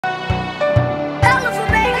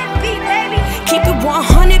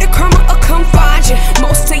hide you.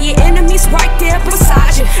 Most of your enemies right there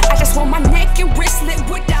beside you. I just want my neck and wristlet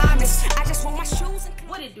with diamonds. I just want my shoes and...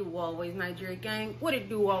 What it do, Always Nigeria gang? What it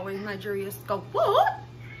do, Always Nigeria scope? What?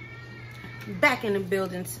 Back in the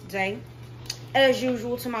building today. As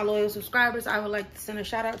usual, to my loyal subscribers, I would like to send a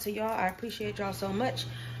shout out to y'all. I appreciate y'all so much.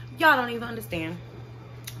 Y'all don't even understand.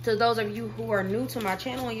 To those of you who are new to my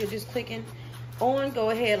channel and you're just clicking on, go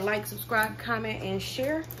ahead, like, subscribe, comment, and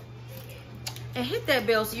share. And hit that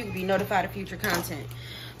bell so you can be notified of future content.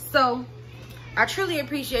 So, I truly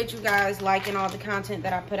appreciate you guys liking all the content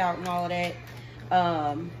that I put out and all of that.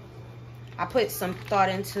 I put some thought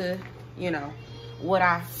into, you know, what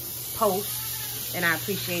I post. And I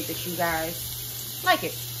appreciate that you guys like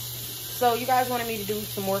it. So, you guys wanted me to do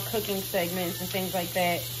some more cooking segments and things like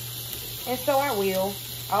that. And so I will.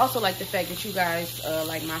 I also like the fact that you guys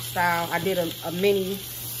like my style. I did a mini,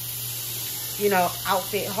 you know,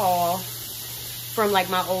 outfit haul from like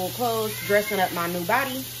my old clothes, dressing up my new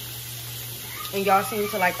body. And y'all seem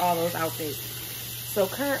to like all those outfits. So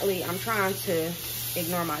currently I'm trying to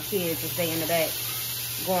ignore my kids if they into that,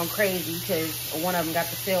 going crazy because one of them got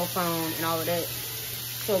the cell phone and all of that.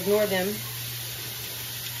 So ignore them.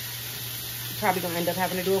 Probably gonna end up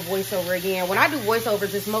having to do a voiceover again. When I do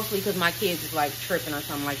voiceovers, it's mostly because my kids is like tripping or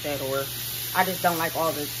something like that, or I just don't like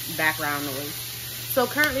all the background noise. So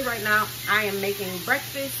currently right now I am making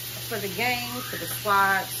breakfast for the gang, for the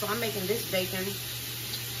squad. So I'm making this bacon.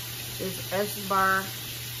 This S-Bar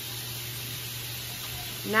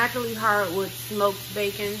naturally hardwood smoked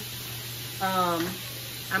bacon. I'm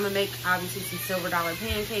gonna make obviously some silver dollar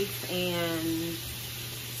pancakes and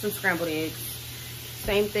some scrambled eggs.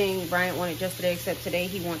 Same thing Bryant wanted yesterday, except today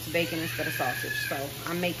he wants bacon instead of sausage. So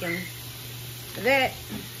I'm making that.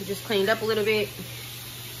 Just cleaned up a little bit.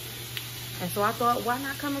 And so I thought, why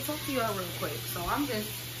not come and talk to y'all real quick? So I'm just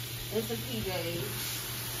in some PJs.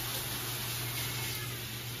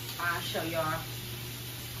 I'll show y'all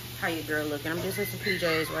how your girl looking. I'm just in some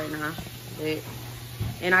PJs right now.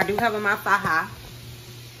 And I do have on my faja.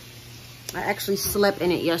 I actually slept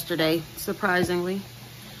in it yesterday, surprisingly.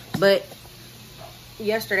 But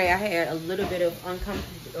yesterday I had a little bit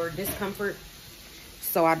of discomfort,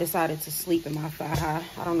 so I decided to sleep in my faja.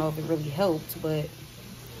 I don't know if it really helped, but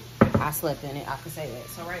I slept in it, I could say that.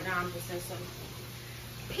 So right now I'm just in some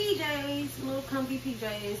PJs, little comfy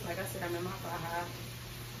PJs. Like I said, I'm in my faja,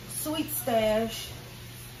 sweet stash,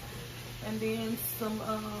 and then some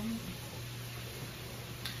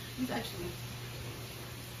these actually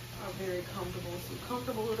are very comfortable. Some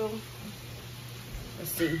comfortable little,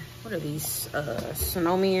 let's see, what are these?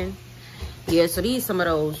 Snowmen. Yeah, so these some of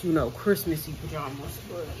those, you know, Christmassy pajamas,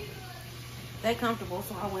 but they comfortable,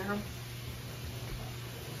 so I wear them.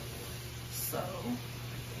 So,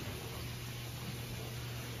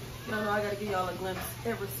 y'all know I gotta give y'all a glimpse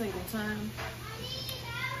every single time.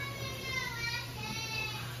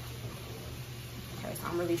 Okay, so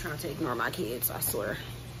I'm really trying to ignore my kids, I swear,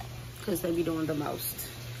 because they be doing the most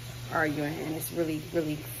arguing, and it's really,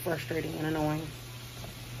 really frustrating and annoying.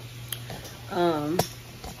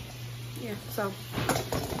 Yeah, so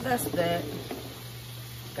that's that.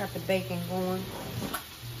 Got the bacon going,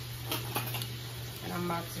 and I'm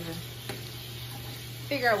about to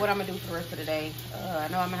figure out what I'm gonna do for the rest of the day. I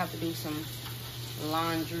know I'm gonna have to do some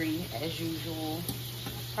laundry as usual,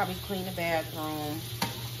 probably clean the bathroom,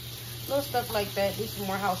 little stuff like that, do some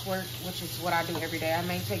more housework, which is what I do every day. I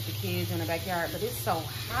may take the kids in the backyard, but it's so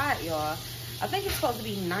hot, y'all. I think it's supposed to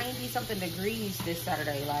be 90 something degrees this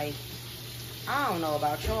Saturday. Like, I don't know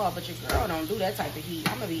about y'all, but your girl don't do that type of heat.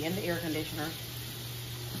 I'm gonna be in the air conditioner,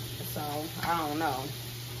 so I don't know.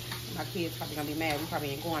 My kids probably gonna be mad. We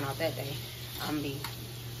probably ain't going out that day. I'm gonna be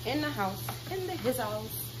in the house, in his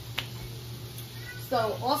house.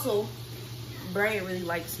 So also, Brian really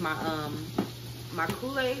likes my my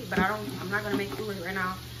Kool-Aid, but I'm not gonna make Kool-Aid right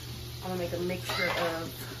now. I'm gonna make a mixture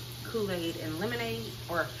of Kool-Aid and lemonade,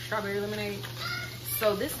 or strawberry lemonade.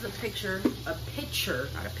 So this is a pitcher, not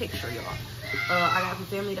a picture, y'all. I got from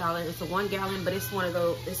Family Dollar. It's a 1 gallon, but it's one of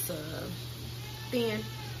those, it's thin.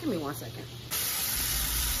 Give me 1 second.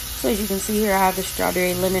 So as you can see here, I have the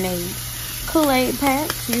strawberry lemonade Kool-Aid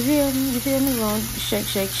packs. You feel me? You feel me? We're gonna shake,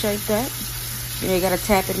 shake, shake that. You know, you gotta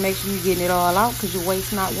tap it and make sure you're getting it all out, because your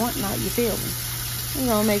waist not wanting out. You feel me? You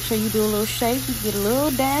know, make sure you do a little shake. You get a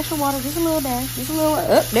little dash of water, just a little dash, just a little.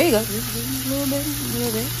 There you go. Just a little bit, a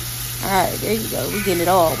little bit. All right, there you go. We getting it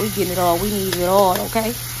all. We getting it all. We need it all.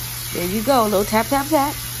 Okay. There you go. A little tap, tap,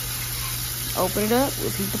 tap. Open it up.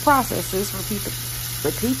 Repeat the process, sis. Repeat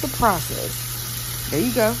the process. There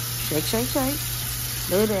you go. Shake, shake, shake.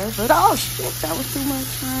 Little dash. Oh shit, that was too much.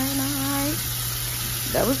 All right.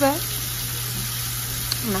 That was that.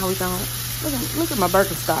 Now we gonna Look at my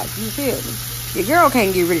Birkenstock. You feel me? Your girl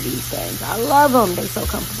can't get rid of these things. I love them. They so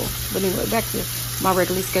comfortable. But anyway, back to my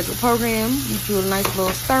regularly scheduled program. Get you a nice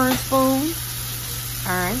little stirring spoon.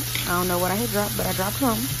 Alright. I don't know what I had dropped, but I dropped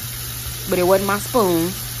something. But it wasn't my spoon.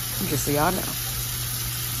 Just so y'all know.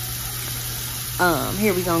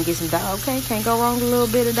 Here we gonna get some okay. Can't go wrong with a little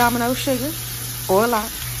bit of Domino sugar. Or a lot.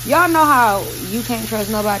 Y'all know how you can't trust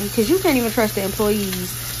nobody. Because you can't even trust the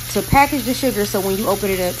employees to package the sugar so when you open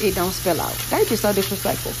it up, it don't spill out. They just so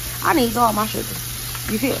disrespectful. I need all my sugar.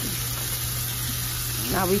 You feel me?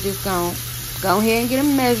 Now we just gonna go ahead and get a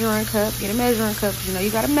measuring cup. Get a measuring cup. You know you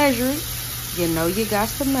gotta measure it. You know you got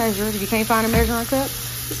to measure it. If you can't find a measuring cup,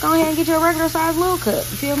 just go ahead and get your regular size little cup.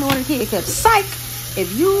 You feel me? One of the kid cups. Psych!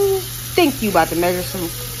 If you think you about to measure some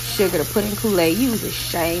sugar to put in Kool-Aid, you is a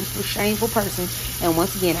shameful person. And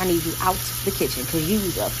once again, I need you out the kitchen because you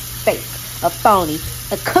is a fake, a phony,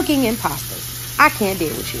 a cooking imposter. I can't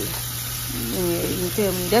deal with you. You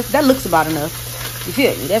feel me? That looks about enough. You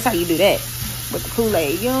feel me? That's how you do that with the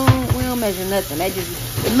Kool-Aid. We don't measure nothing.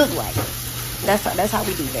 It look right. That's how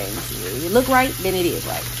we do things. If it look right, then it is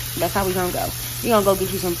right. That's how we gonna go. We gonna go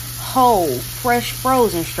get you some whole, fresh,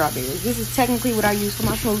 frozen strawberries. This is technically what I use for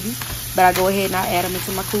my smoothies, but I go ahead and I add them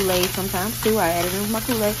into my Kool-Aid sometimes too. I add it into my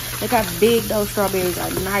Kool-Aid. Look how big those strawberries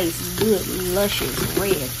are. Nice, good, luscious,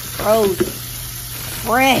 red, frozen,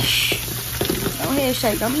 fresh. Go ahead,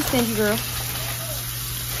 shake. Don't be stingy, girl.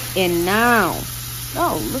 And now,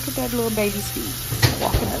 oh, look at that little baby's feet.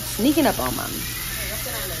 Walking up, sneaking up on mommy.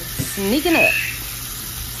 Sneaking up.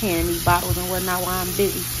 Handing me bottles and whatnot while I'm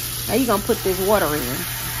busy. Now you're going to put this water in.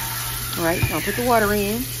 Alright, you're going to put the water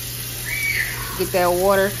in. Get that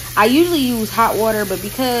water. I usually use hot water, but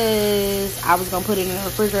because I was going to put it in the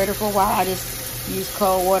refrigerator for a while, I just used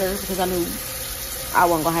cold water because I knew I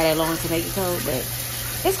wasn't going to have that long to make it cold, but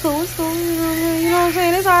it's cool, it's cool. You know what I'm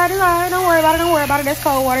saying? It's alright, it's alright. Don't worry about it. That's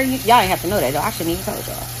cold water. Y'all ain't have to know that, though. I shouldn't even told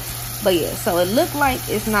y'all. But yeah, so it looked like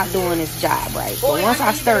it's not doing its job right. But once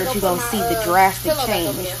I stir it, you're going to see the drastic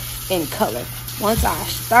change in color. Once I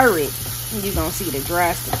stir it, you're going to see the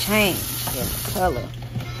drastic change in the color.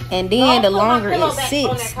 And then the longer it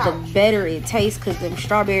sits, the better it tastes because them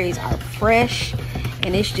strawberries are fresh.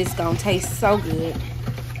 And it's just going to taste so good.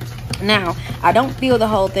 Now, I don't fill the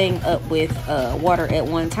whole thing up with water at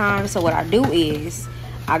one time. So what I do is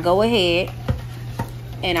I go ahead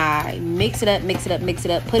and I mix it up,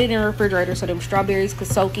 put it in the refrigerator so them strawberries could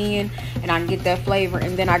soak in and I can get that flavor.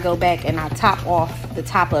 And then I go back and I top off the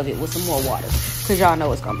top of it with some more water because y'all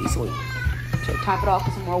know it's going to be sweet. So top it off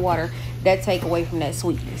with some more water. That take away from that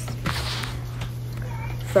sweetness.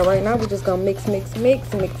 So right now we're just going to mix. And I'm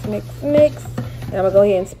going to go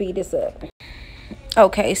ahead and speed this up.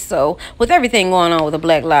 Okay, so with everything going on with the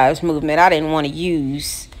Black Lives Movement, I didn't want to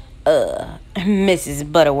use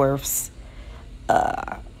Mrs. Butterworth's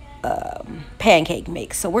pancake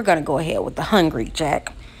mix. So we're going to go ahead with the Hungry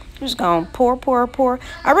Jack. I'm just going to pour.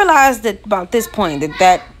 I realized that about this point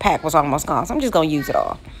that pack was almost gone. So I'm just going to use it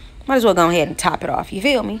all. Might as well go ahead and top it off. You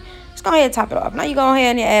feel me? Just go ahead and top it off. Now you go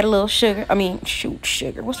ahead and add a little sugar.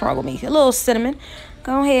 Sugar. What's wrong with me? A little cinnamon.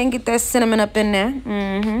 Go ahead and get that cinnamon up in there.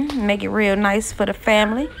 Make it real nice for the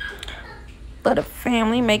family.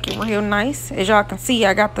 Make it real nice. As y'all can see,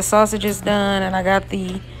 I got the sausages done and I got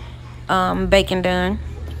the bacon done.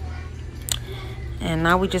 And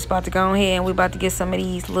now we just about to go ahead and we about to get some of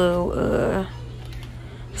these little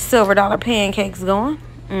silver dollar pancakes going.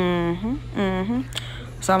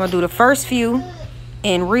 So I'm gonna do the first few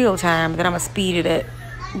in real time, then I'm gonna speed it up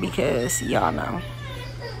because y'all know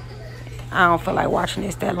I don't feel like watching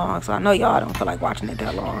this that long. So I know y'all don't feel like watching it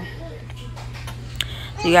that long.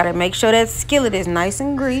 So you gotta make sure that skillet is nice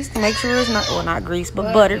and greased. Make sure it's not greased,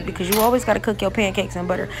 but buttered, because you always gotta cook your pancakes in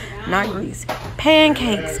butter, not grease.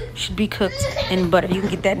 Pancakes should be cooked in butter. You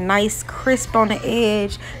can get that nice crisp on the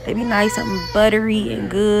edge. They be nice and buttery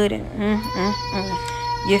and good and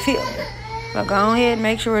you feel me? So go ahead and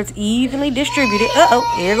make sure it's evenly distributed.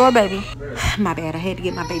 Here go baby. My bad, I had to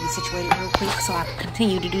get my baby situated real quick so I can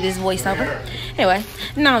continue to do this voiceover. Anyway,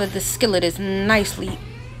 now that the skillet is nicely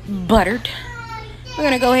buttered, we're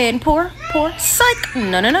gonna go ahead and pour. Psych!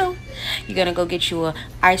 No. You're gonna go get you a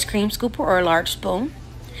ice cream scooper or a large spoon.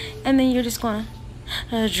 And then you're just gonna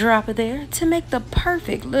drop it there to make the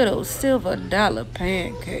perfect little silver dollar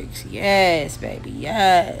pancakes. Yes, baby,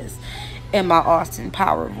 yes. In my Austin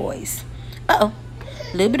Power voice. A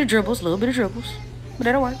little bit of dribbles. But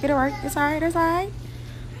it'll work, It's alright. You know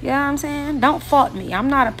what I'm saying? Don't fault me. I'm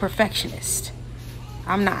not a perfectionist.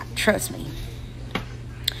 I'm not, trust me.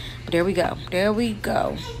 But there we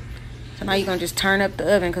go. So now you're gonna just turn up the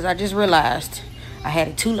oven because I just realized I had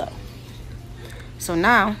it too low. So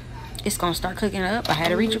now It's gonna start cooking up. I had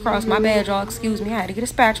to reach across. My bad, y'all. Excuse me. I had to get a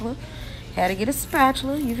spatula.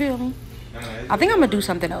 You feel me? I think I'm gonna do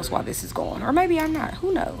something else while this is going. Or maybe I'm not.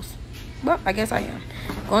 Who knows? Well, I guess I am.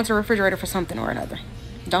 Going to the refrigerator for something or another.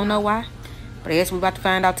 Don't know why. But I guess we're about to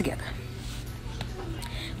find out together.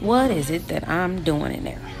 What is it that I'm doing in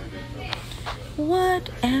there? What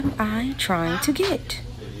am I trying to get?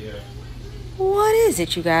 What is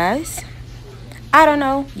it, you guys? I don't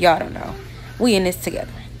know. Y'all don't know. We in this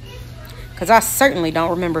together. Because I certainly don't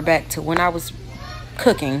remember back to when I was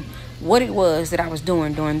cooking what it was that I was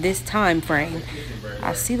doing during this time frame.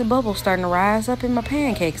 I see the bubbles starting to rise up in my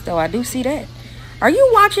pancakes, though. I do see that. Are you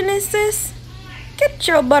watching this, sis? Get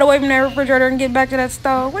your butt away from that refrigerator and get back to that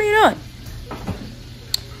stove. What are you doing?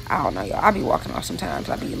 I don't know, y'all. I be walking off sometimes.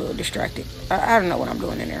 I be a little distracted. I don't know what I'm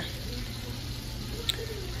doing in there.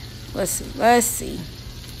 Let's see.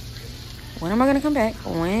 When am I going to come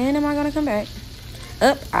back?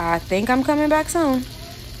 I think I'm coming back soon.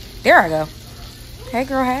 There I go. Hey,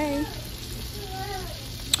 girl, hey.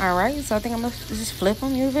 All right, so I think I'm going to just flip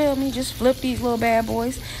them. You feel me? Just flip these little bad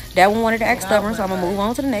boys. That one wanted to act stubborn, so I'm going to move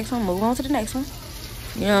on to the next one. You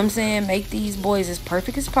know what I'm saying? Make these boys as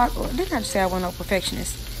perfect as possible. Didn't I just say I wasn't no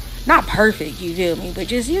perfectionist? Not perfect, you feel me? But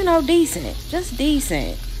just, you know, decent. Just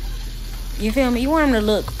decent. You feel me? You want them to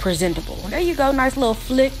look presentable. There you go. Nice little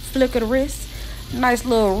flick of the wrist. Nice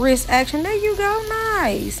little wrist action. There you go.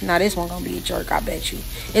 Nice. Now this one gonna be a jerk, I bet you.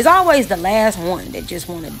 It's always the last one that just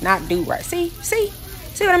want to not do right. See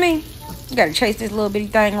what I mean? You gotta chase this little bitty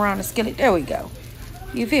thing around the skillet. There we go.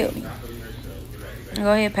 You feel me?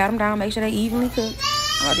 Go ahead, pat them down. Make sure they evenly cooked.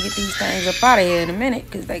 I'm about to get these things up out of here in a minute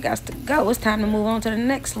because they got to go. It's time to move on to the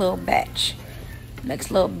next little batch.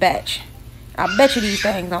 I bet you these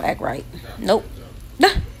things don't act right. Nope.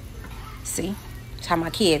 See? That's how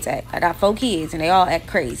my kids act. I got 4 kids and they all act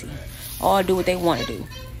crazy. All do what they want to do.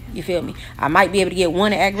 You feel me? I might be able to get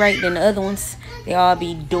one to act right, then the other ones, they all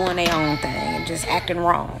be doing their own thing and just acting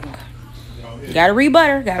wrong. You gotta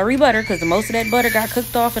rebutter because the most of that butter got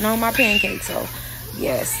cooked off and on my pancakes. So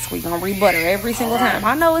yes, we gonna rebutter every single time.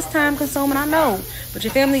 I know it's time consuming, I know, but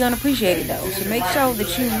your family gonna appreciate it though. So make sure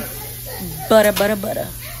that you butter.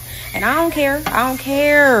 And I don't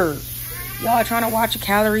care. Y'all trying to watch your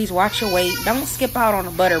calories, watch your weight. Don't skip out on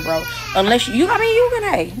the butter, bro. Unless you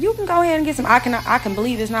can go ahead and get some. I can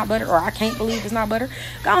believe it's not butter, or I can't believe it's not butter.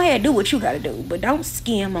 Go ahead and do what you gotta do, but don't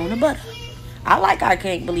skim on the butter. I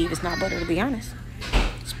can't believe it's not butter, to be honest.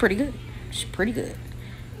 It's pretty good.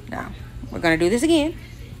 Now, we're gonna do this again.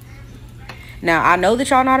 Now, I know that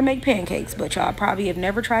y'all know how to make pancakes, but y'all probably have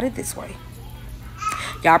never tried it this way.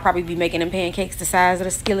 Y'all probably be making them pancakes the size of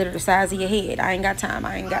the skillet or the size of your head. I ain't got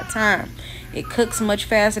time. It cooks much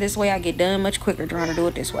faster this way. I get done much quicker trying to do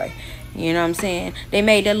it this way. You know what I'm saying? They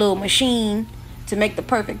made that little machine to make the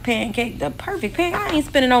perfect pancake. I ain't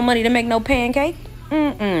spending no money to make no pancake.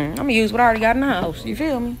 I'm gonna use what I already got in the house. You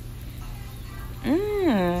feel me?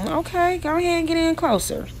 Okay. Go ahead and get in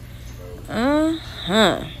closer.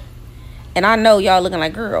 And I know y'all looking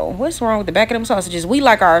like, girl, what's wrong with the back of them sausages? We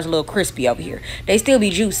like ours a little crispy over here. They still be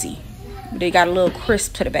juicy, but they got a little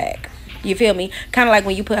crisp to the back. You feel me? Kind of like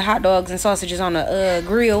when you put hot dogs and sausages on the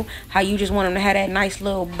grill, how you just want them to have that nice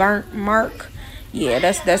little burnt mark. Yeah,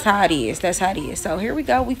 that's how it is. So here we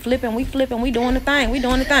go. We flipping. We doing the thing.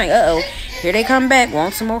 Uh-oh. Here they come back.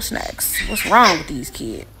 Want some more snacks. What's wrong with these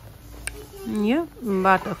kids? Yep, I'm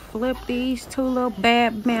about to flip these 2 little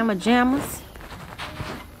bad mama jammas.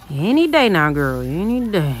 Any day now, girl. Any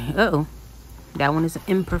day. Uh-oh. That one is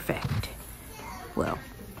imperfect. Well,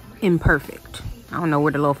 imperfect. I don't know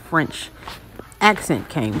where the little French accent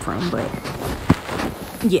came from, but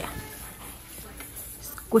yeah.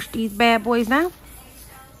 Squish these bad boys down.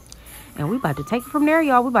 And we about to take it from there,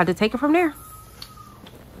 y'all.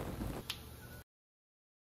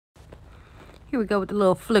 Here we go with the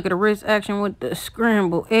little flick of the wrist action with the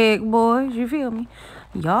scrambled egg, boys. You feel me?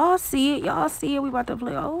 Y'all see it. We about to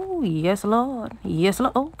play. Oh, yes, Lord.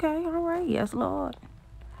 Okay, all right. Yes, Lord.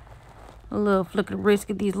 A little flick of the wrist.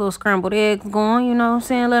 Get these little scrambled eggs going. You know what I'm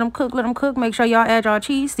saying? Let them cook. Make sure y'all add y'all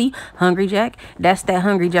cheese. See? Hungry Jack. That's that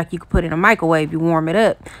Hungry Jack you can put in a microwave. You warm it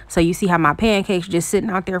up. So you see how my pancakes just sitting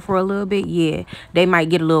out there for a little bit? Yeah. They might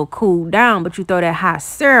get a little cooled down, but you throw that hot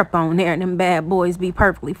syrup on there and them bad boys be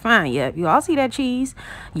perfectly fine. Yep. Y'all see that cheese?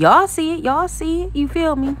 Y'all see it. You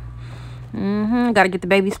feel me? Gotta get the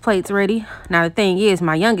baby's plates ready. Now the thing is,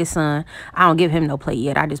 my youngest son, I don't give him no plate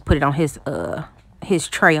yet. I just put it on his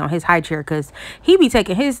tray on his high chair because he be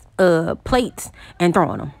taking his plates and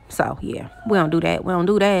throwing them. So yeah, we don't do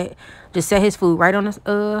that. Just set his food right on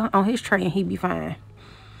his tray and he be fine.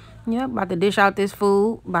 Yep, about to dish out this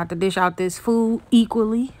food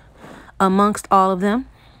equally. amongst all of them.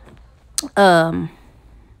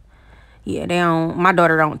 Yeah, they don't, my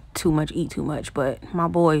daughter don't eat too much, but my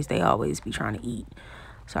boys, they always be trying to eat.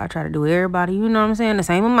 So I try to do everybody, you know what I'm saying, the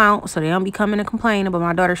same amount, so they don't be coming and complaining. But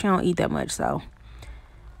my daughter, she don't eat that much, so.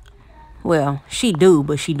 Well, she do,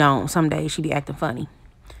 but she don't. Some days she be acting funny.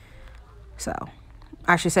 So,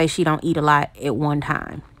 I should say she don't eat a lot at one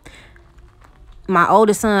time. My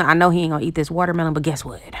oldest son, I know he ain't gonna eat this watermelon, but guess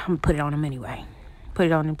what? I'm gonna put it on him anyway. Put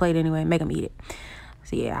it on the plate anyway, make him eat it.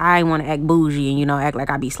 So yeah, I ain't want to act bougie and, you know, act like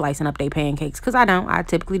I be slicing up their pancakes. Because I don't. I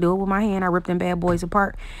typically do it with my hand. I rip them bad boys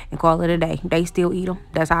apart and call it a day. They still eat them.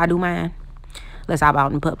 That's how I do mine. Unless I'm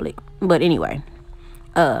out in public. But anyway,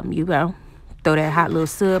 you know, throw that hot little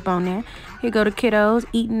syrup on there. Here go the kiddos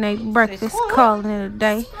eating their breakfast, calling it a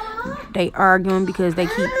day. They arguing because they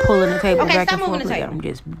keep pulling the table back and forth. Look at them,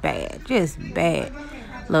 just bad. Just bad.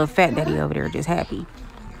 Little fat daddy over there just happy.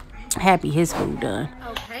 Happy his food done.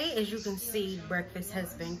 Okay, as you can see, breakfast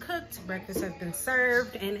has been cooked, breakfast has been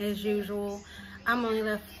served, and as usual, I'm only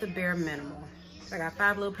left with the bare minimal. I got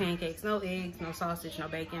 5 little pancakes, no eggs, no sausage, no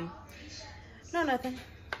bacon, no nothing.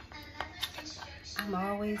 I'm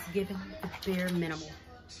always giving the bare minimal.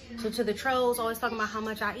 So to the trolls always talking about how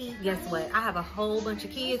much I eat, guess what? I have a whole bunch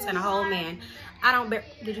of kids and a whole man. I don't bear,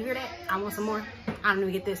 did you hear that? I want some more. I don't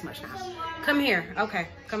even get this much now. Come here. Okay,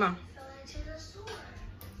 come on.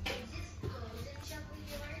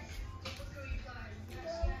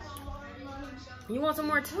 You want some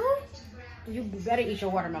more too? You better eat your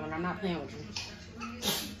watermelon. I'm not playing with you.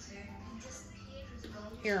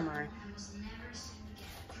 Here, Amari.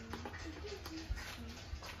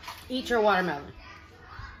 Eat your watermelon.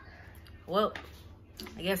 Well,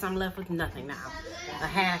 I guess I'm left with nothing now. A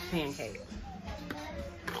half pancake.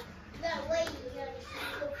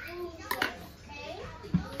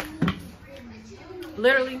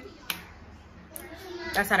 Literally,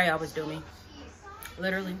 that's how they always do me.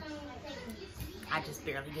 Literally. I just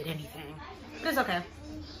barely get anything. But it's okay.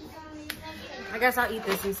 I guess I'll eat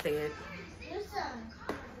this instead.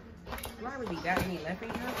 Do I really got any left in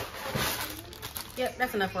here? Yep,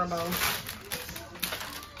 that's enough for a bowl.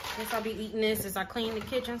 Guess I'll be eating this as I clean the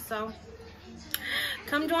kitchen, so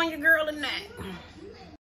come join your girl in that.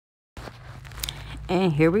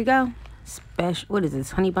 And here we go. Special, what is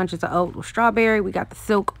this? Honey bunches of oat with strawberry. We got the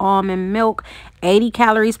silk almond milk. 80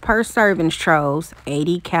 calories per serving, trolls.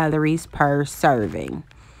 80 calories per serving.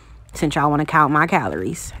 Since y'all want to count my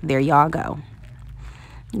calories, there y'all go.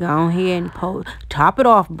 Go ahead and top it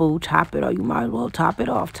off, boo. Top it off. You might as well top it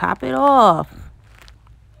off. Top it off.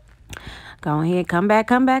 Go ahead. Come back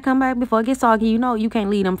before it gets soggy. You know you can't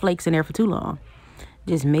leave them flakes in there for too long.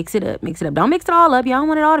 Just mix it up. Mix it up. Don't mix it all up. Y'all don't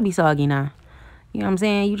want it all to be soggy now. You know what I'm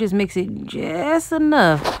saying? You just mix it just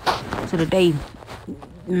enough so that they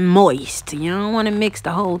moist. You don't want to mix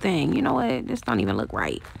the whole thing. You know what? This don't even look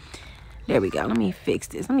right. There we go. Let me fix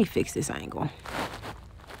this. Let me fix this angle.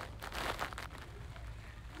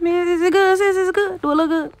 Man, is it good? Is it good? Do it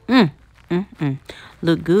look good?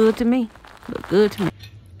 Look good to me. Look good to me.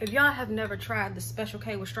 If y'all have never tried the Special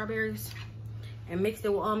K with strawberries and mixed it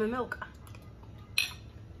with almond milk,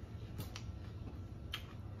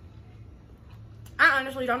 I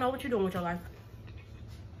honestly don't know what you're doing with your life.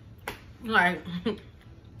 Like,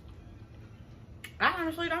 I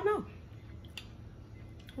honestly don't know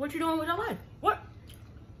what you're doing with your life.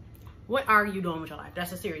 What are you doing with your life?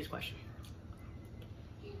 That's a serious question.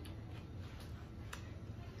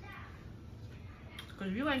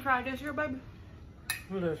 Because if you ain't tried this here, baby,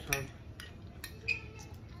 listen,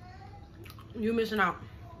 you missing out.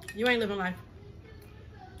 You ain't living life.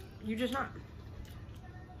 You just not.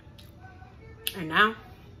 And now,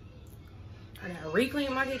 I gotta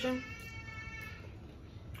re-clean my kitchen.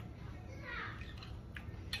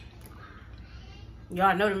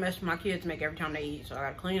 Y'all know the mess my kids make every time they eat, so I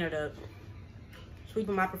gotta clean it up. Sweep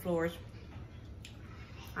and mop the floors.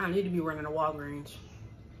 I need to be running to Walgreens.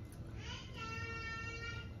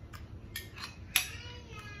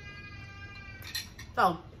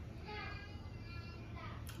 So,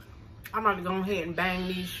 I'm about to go ahead and bang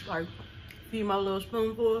these, like, few my little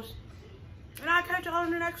spoonfuls. And I'll catch y'all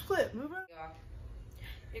in the next clip.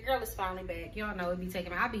 Your girl is finally back. Y'all know it be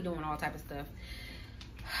taking me. I be doing all type of stuff.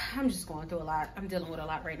 I'm just going through a lot. I'm dealing with a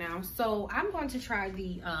lot right now. So I'm going to try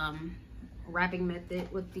the wrapping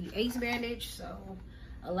method with the Ace bandage. So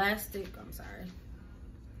elastic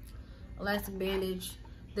bandage.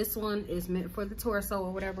 This one is meant for the torso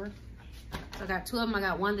or whatever. So I got 2 of them. I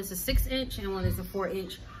got one that's a 6-inch and one that's a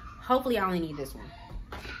 4-inch. Hopefully I only need this one.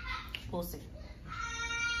 We'll see.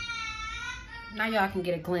 Now y'all can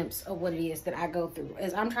get a glimpse of what it is that I go through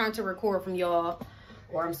as I'm trying to record from y'all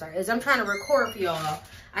or I'm sorry, as I'm trying to record for y'all,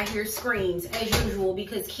 I hear screams as usual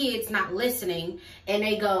because kids not listening, and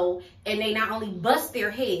they go and they not only bust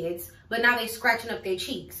their heads, but now they scratching up their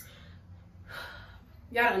cheeks.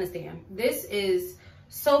 Y'all don't understand. This is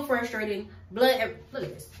so frustrating. Blood, look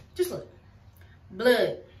at this. Just look.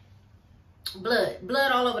 Blood.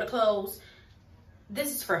 Blood all over the clothes.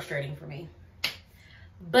 This is frustrating for me.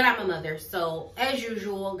 But I'm a mother, so as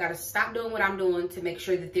usual, gotta stop doing what I'm doing to make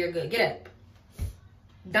sure that they're good. Get up.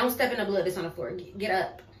 Don't step in the blood that's on the floor. Get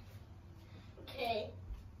up. Okay.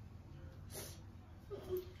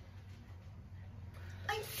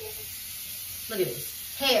 Look at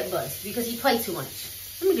this. Head bust because he played too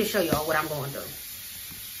much. Let me just show y'all what I'm going through.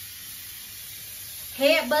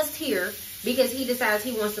 Head bust here because he decides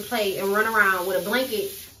he wants to play and run around with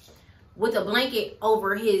a blanket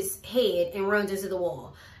over his head and runs into the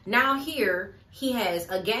wall. Now here he has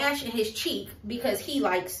a gash in his cheek because he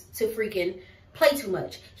likes to freaking play too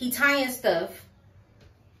much. He tying stuff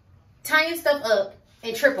up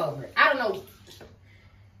and trip over it. I don't know.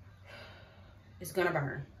 It's gonna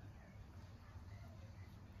burn.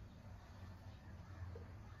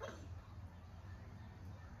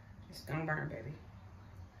 It's gonna burn, baby.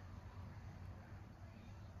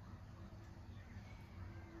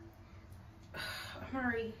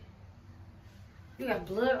 Hurry. You got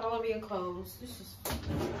blood all over your clothes. This is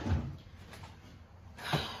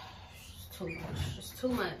too much. Just too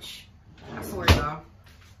much. I swear, y'all.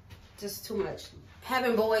 Just too much.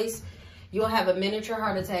 Having boys, you'll have a miniature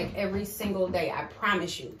heart attack every single day. I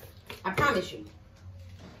promise you. I promise you.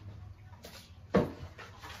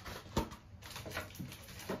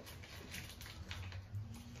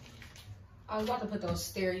 I was about to put those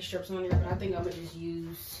steri strips on there, but I think I'm going to just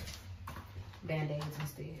use Band-Aids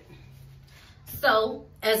instead. So,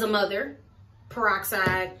 as a mother,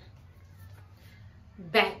 peroxide,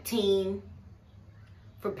 Bactine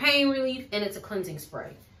for pain relief, and it's a cleansing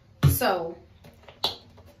spray. So,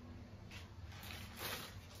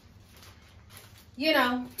 you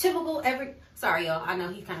know, typical sorry y'all, I know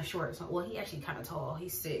he's kind of short. So, well, he actually kind of tall.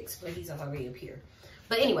 He's 6, but he's already up here.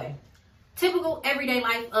 But anyway, typical everyday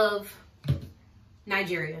life of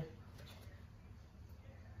Nigeria.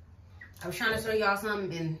 I was trying to show y'all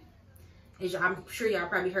something, and I'm sure y'all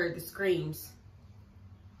probably heard the screams.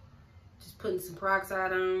 Just putting some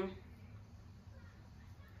peroxide on.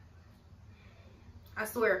 I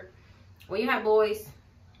swear, when you have boys,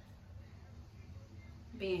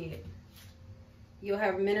 being hit, you'll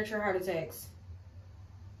have miniature heart attacks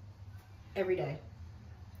every day.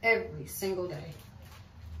 Every single day.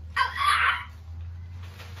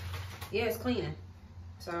 Yeah, it's cleaning.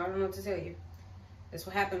 So I don't know what to tell you. That's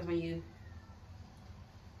what happens when you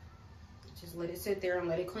just let it sit there and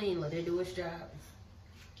let it clean. Let it do its job.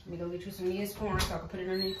 Let me go get you some Neosporin so I can put it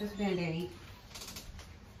underneath this Band-Aid.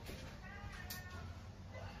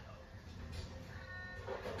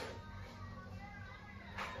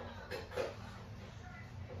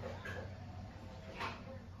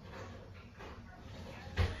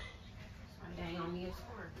 Dang on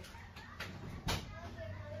Neosporin.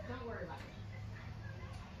 Don't worry about it.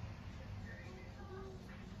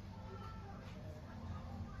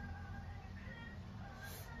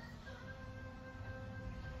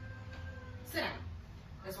 Sit down.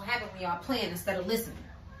 That's what happens when y'all playing instead of listening.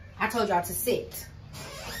 I told y'all to sit.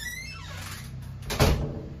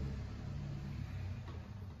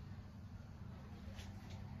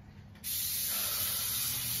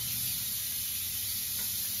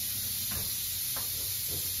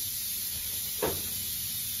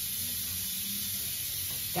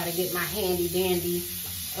 Gotta get my handy dandy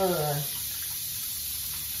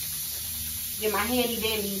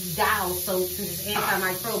dial soap since it's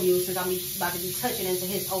antimicrobial, since I'm about to be touching into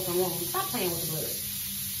his open wound. Stop playing with the blood.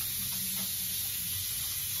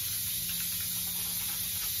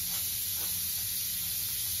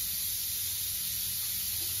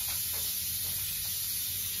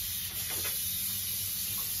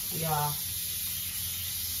 Y'all,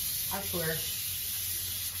 I swear,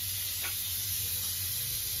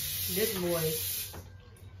 this boy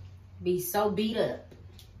be so beat up.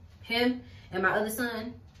 Him and my other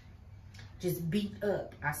son just beat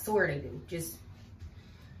up. I swear they do. I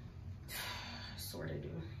swear they do.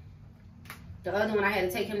 The other one, I had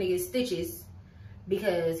to take him to get stitches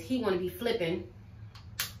because he want to be flipping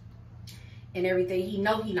and everything. He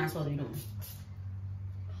know he not supposed to be doing.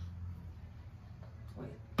 Wait,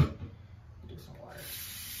 do some water.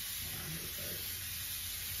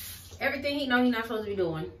 Everything he know he not supposed to be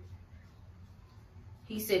doing,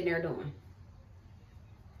 he's sitting there doing.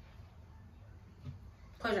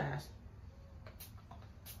 Close your eyes.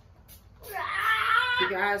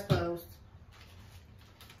 Keep your eyes closed.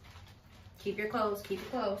 Keep it closed. Keep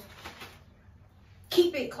it closed.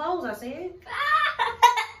 Keep it closed, I said.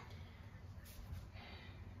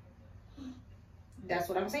 That's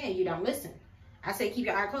what I'm saying. You don't listen. I said keep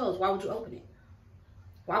your eye closed. Why would you open it?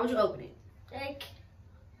 Why would you open it? Like,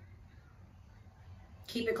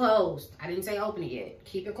 Keep it closed. I didn't say open it yet.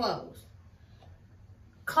 Keep it closed.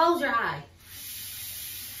 Close your eye.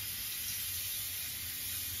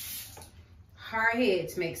 Hard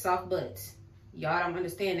heads make soft butts. Y'all don't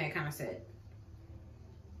understand that concept.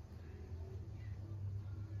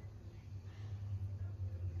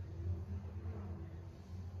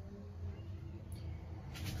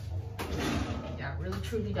 Y'all really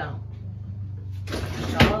truly don't.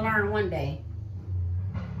 Y'all will learn one day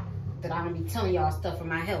that I'm gonna be telling y'all stuff for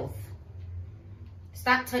my health.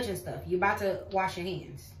 Stop touching stuff. You're about to wash your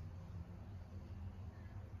hands.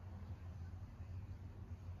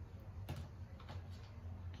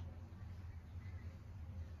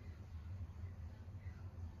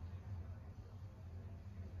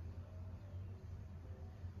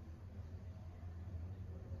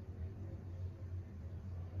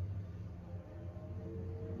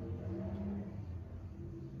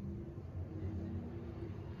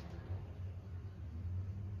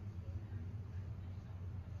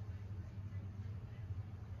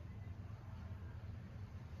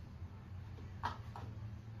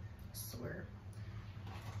 Swear.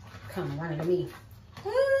 Come running to me.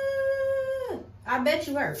 I bet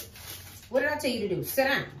you hurt. What did I tell you to do? Sit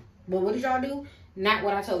down. But what did y'all do? Not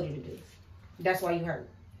what I told you to do. That's why you hurt.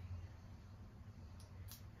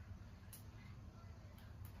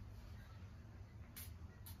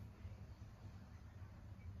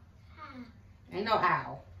 Ain't no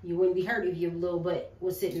ow. You wouldn't be hurt if your little butt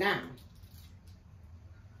was sitting down.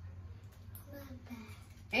 my bad.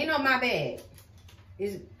 Ain't no my bad.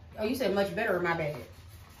 Oh, you said much better or my bad?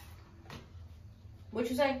 What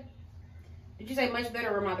you say? Did you say much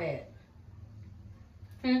better or my bad?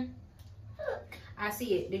 I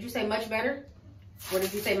see it. Did you say much better? Or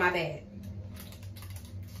did you say my bad?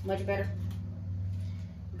 Much better?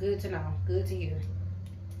 Good to know. Good to hear.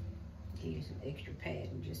 Give you some extra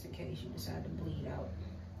padding just in case you decide to bleed out.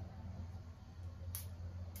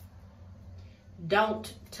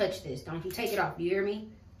 Don't touch this. Don't you take it off. Do you hear me?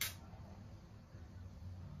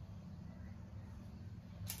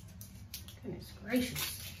 Goodness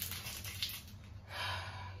gracious.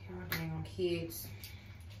 Y'all dang on kids.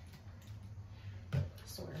 I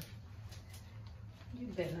swear. You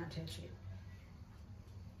better not touch it.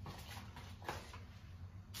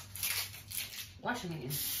 Wash your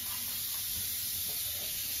hands.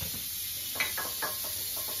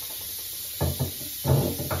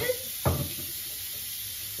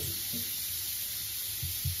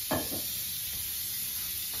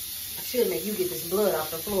 I should make you get this blood off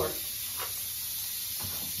the floor.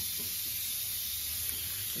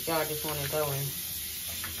 Y'all just want to go and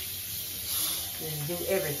do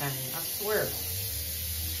everything. I swear.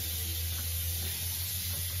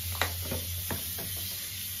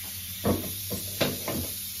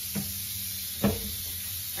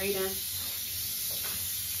 Are you done?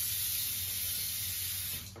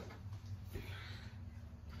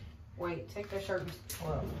 Wait, take that shirt.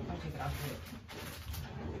 Well, I'll take it off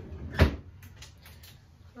here.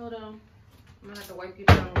 Hold on. I'm gonna have to wipe you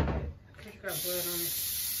down with it because you got blood on it.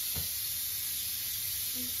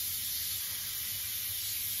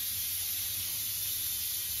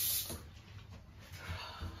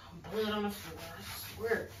 Blood on the floor, I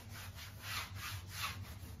swear.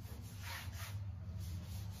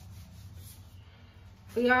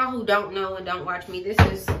 For y'all who don't know and don't watch me, this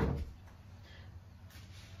is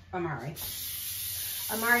Amari.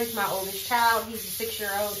 Amari's my oldest child. He's a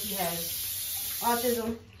 6-year-old. He has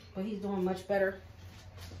autism, but he's doing much better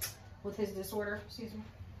with his disorder. Excuse me.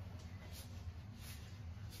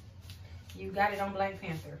 You got it on Black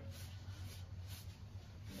Panther.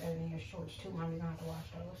 Better than your shorts too. Mommy's gonna have to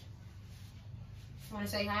wash those. Want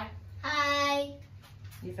to say hi? Hi.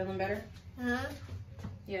 You feeling better? Huh?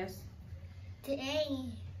 Yes. Today.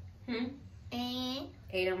 And And.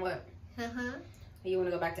 Aiden what? You want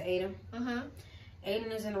to go back to Aiden?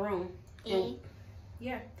 Aiden is in the room. And.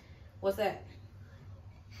 Yeah. What's that?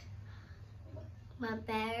 My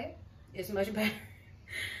bear. It's much better.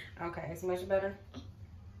 Okay, it's much better.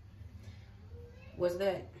 What's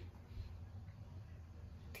that?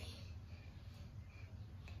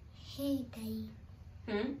 Hey, Daddy.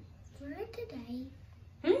 For today.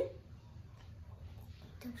 The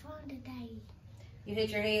phone today. You hit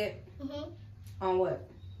your head? On what?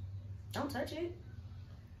 Don't touch it.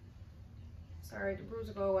 Sorry, the bruise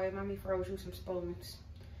will go away. Mommy froze you some spoons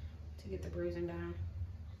to get the bruising down.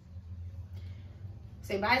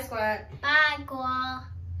 Say bye, squad. Bye, Gua.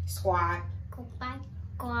 Squad. Goodbye,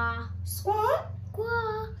 Gua. Squad.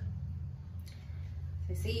 Gua.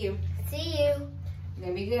 Say see you. See you. You're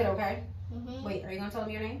gonna be good, okay? Mm-hmm. Wait, are you gonna tell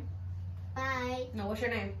me your name? Bye. No, what's your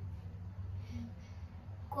name?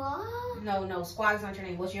 Gua. No, Squad is not your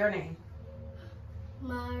name. What's your name?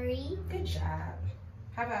 Mari. Good job.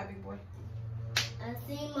 High five, big boy. I'll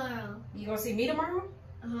see you tomorrow. You gonna see me tomorrow?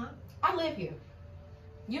 Uh-huh. I live here.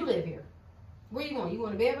 You live here. Where you going? You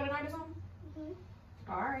going to bed for the night or something? Mm-hmm.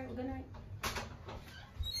 All right, well, good night.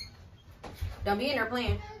 Don't be in there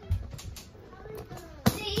playing.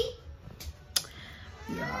 See?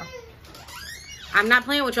 Yeah. I'm not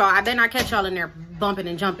playing with y'all. I better not catch y'all in there bumping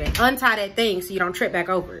and jumping. Untie that thing so you don't trip back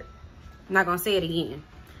over it. I'm not gonna say it again.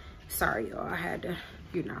 Sorry, y'all. I had to,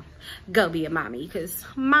 you know, go be a mommy because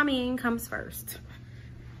mommying comes first.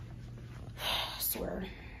 I swear.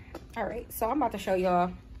 All right, so I'm about to show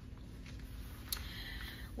y'all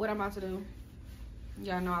what I'm about to do.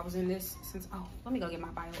 Y'all know I was in this since, oh, let me go get my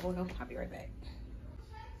bio oil. I'll be right back.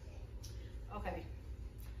 Okay,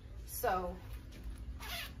 so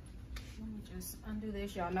let me just undo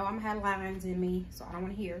this. Y'all know I'm gonna have lines in me, so I don't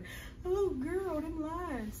want to hear, oh girl, them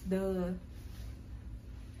lines. Duh.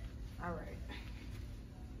 All right.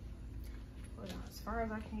 Hold on, as far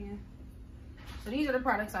as I can. So these are the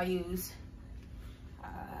products I use.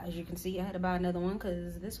 As you can see, I had to buy another one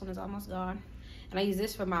because this one is almost gone. And I use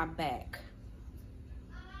this for my back.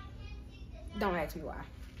 Don't ask me why.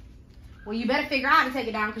 Well, you better figure out how to take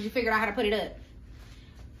it down because you figured out how to put it up.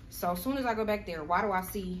 So as soon as I go back there, why do I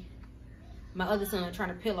see my other son trying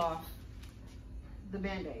to peel off the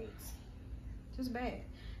Band-Aids? Just bad.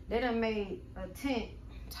 They done made a tent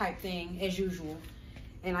type thing as usual.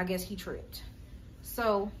 And I guess he tripped.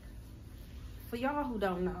 So, for y'all who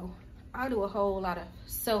don't know, I do a whole lot of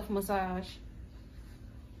self-massage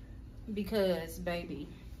because, baby,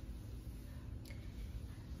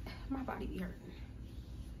 my body be hurting.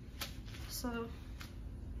 So,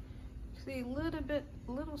 see,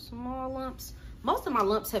 little small lumps. Most of my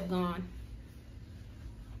lumps have gone.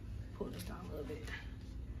 Pull this down a little bit.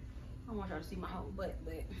 I don't want y'all to see my whole butt,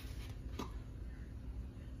 but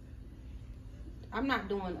I'm not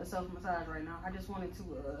doing a self-massage right now. I just wanted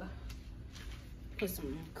to put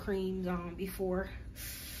some creams on before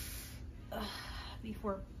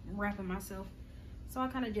wrapping myself. So I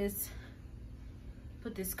kind of just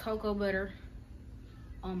put this cocoa butter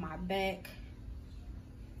on my back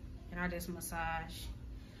and I just massage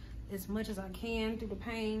as much as I can through the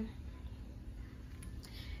pain.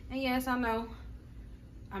 And yes, I know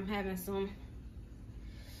I'm having some,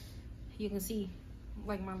 you can see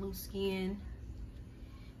like my loose skin,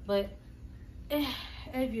 but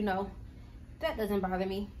as you know, that doesn't bother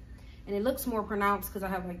me. And it looks more pronounced because I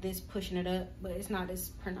have like this pushing it up, but it's not as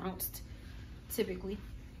pronounced typically.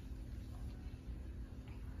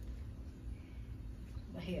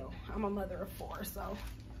 But hell, I'm a mother of 4, so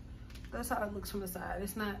that's how it looks from the side.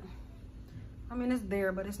 It's not, I mean, it's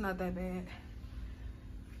there, but it's not that bad.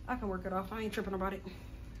 I can work it off. I ain't tripping about it.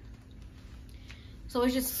 So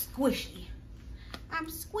it's just squishy. I'm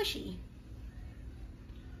squishy.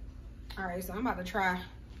 All right, so I'm about to try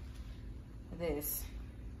this.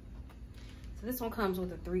 So this one comes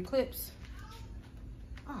with the 3 clips.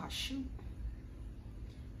 Oh shoot,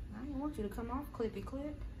 I didn't want you to come off clippy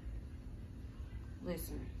clip.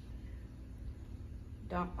 Listen,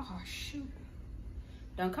 don't, oh shoot,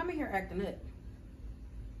 don't come in here acting up.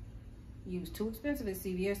 Use too expensive at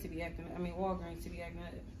CVS to be acting up. I mean Walgreens to be acting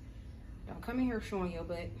up. Don't come in here showing your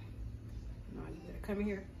butt. No, you better come in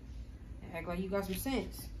here and act like you got some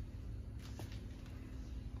sense.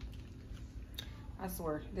 I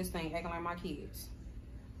swear, this thing acting like my kids.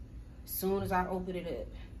 As soon as I open it up,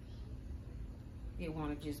 it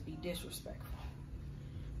want to just be disrespectful.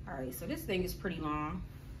 All right, so this thing is pretty long.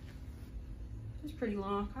 It's pretty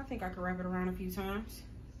long. I think I could wrap it around a few times.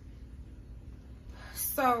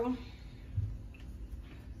 So,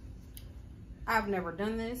 I've never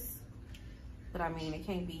done this, but I mean, it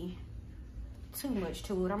can't be too much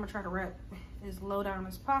to it. I'm gonna try to wrap as low down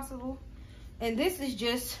as possible. And this is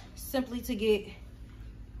just simply to get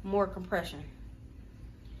more compression.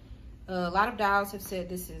 A lot of dolls have said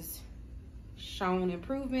this has shown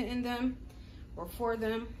improvement in them or for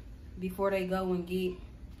them before they go and get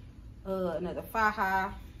another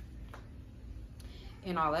faja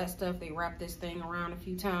and all that stuff. They wrap this thing around a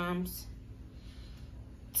few times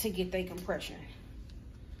to get their compression.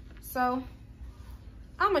 So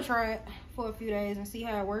I'm gonna try it for a few days and see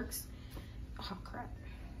how it works. Oh crap.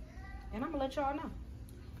 And I'm gonna let y'all know.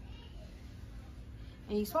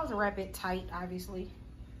 And you're supposed to wrap it tight, obviously.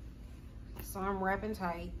 So I'm wrapping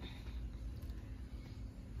tight.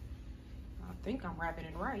 I think I'm wrapping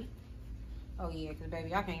it right. Oh yeah, because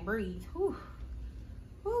baby, I can't breathe. Whew.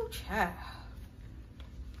 Whew, child.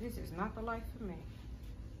 This is not the life for me.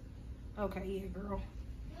 Okay, yeah, girl.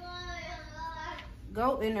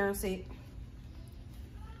 Go in there and sit.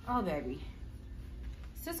 Oh, baby.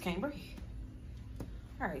 Sis can't breathe.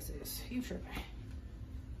 All right, sis, you tripping.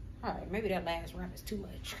 All right, maybe that last wrap is too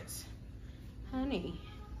much, because, honey,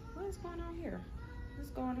 what is going on here?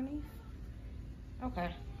 What's going underneath?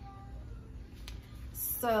 Okay.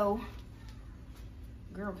 So,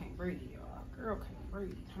 girl can't breathe, y'all. Girl can't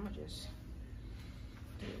breathe. I'm gonna just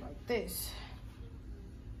do it like this.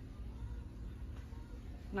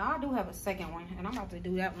 Now, I do have a second one, and I'm about to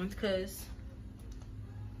do that one because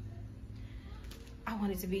I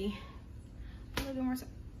want it to be a little bit more.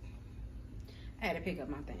 I had to pick up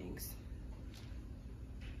my things.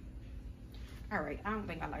 All right, I don't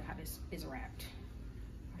think I like how this is wrapped.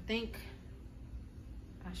 I think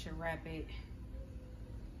I should wrap it.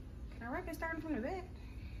 Can I wrap it starting from the back?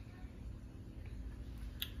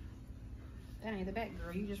 That ain't the back,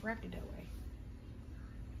 girl. You just wrapped it that way.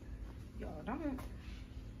 Y'all, don't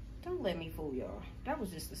let me fool y'all. That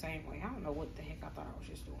was just the same way. I don't know what the heck I thought I was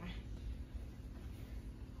just doing.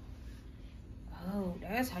 Oh,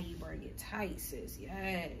 that's how you bring it tight, sis.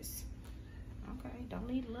 Yes. Okay, don't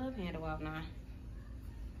leave the love handle out now.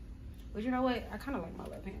 But you know what? I kind of like my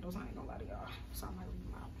love handles. I ain't gonna lie to y'all. So I might leave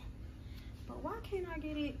them out. But why can't I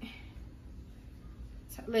get it?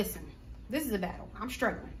 So, listen, this is a battle. I'm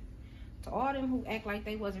struggling. To all them who act like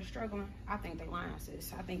they wasn't struggling, I think they lying,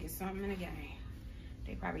 sis. I think it's something in the game.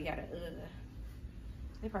 They probably got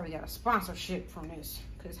a sponsorship from this.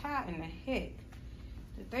 Cause how in the heck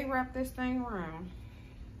did they wrap this thing around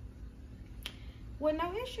with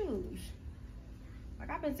no issues? Like,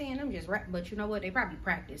 I've been seeing them just wrap, but you know what? They probably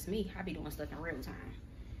practice me. I be doing stuff in real time.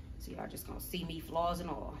 So y'all just gonna see me flaws and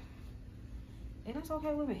all. And that's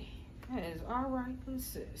okay with me. That is all right with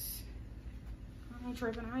sis. I ain't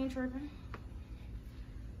tripping, I ain't tripping.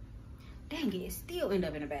 Dang it, it still end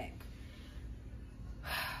up in the back.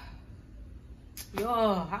 Yo,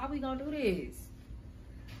 how we gonna do this?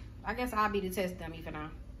 I guess I'll be the test dummy for now.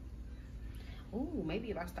 Ooh,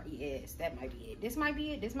 maybe if I start, yes, that might be it. This might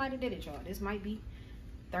be it. This might have did it, y'all. This might be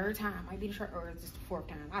third time. Might be the short, or is this the fourth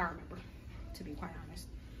time? I don't remember, to be quite honest.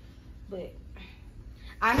 But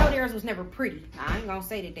I know theirs was never pretty. I ain't gonna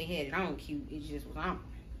say that they had it on cute. It just was on.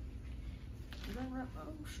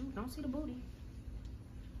 Oh shoot, don't see the booty.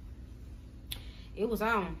 It was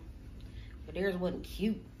on, but theirs wasn't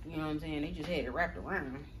cute. You know what I'm saying? They just had it wrapped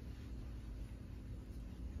around.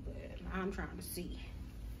 But I'm trying to see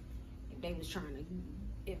if they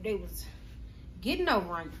was getting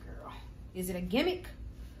over on you, girl. Is it a gimmick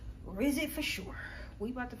or is it for sure?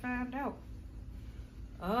 We about to find out.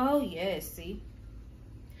 Oh yes, see,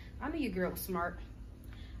 I knew your girl was smart.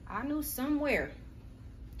 I knew somewhere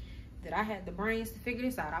that I had the brains to figure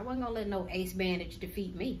this out. I wasn't gonna let no ace bandage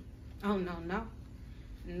defeat me. Oh no, no.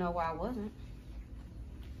 No, I wasn't.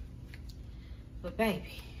 But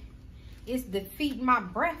baby, it's defeating my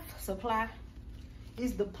breath supply.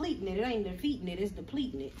 It's depleting it. It ain't defeating it, it's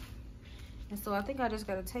depleting it. And so I think I just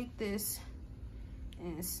gotta take this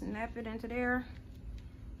and snap it into there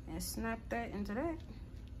and snap that into that.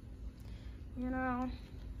 You know,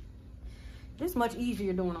 this is much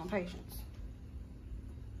easier doing on patients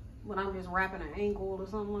when I'm just wrapping an ankle or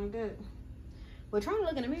something like that. But trying to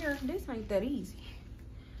look in the mirror, this ain't that easy.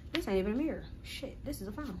 This ain't even a mirror. Shit, this is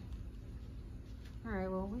a phone. All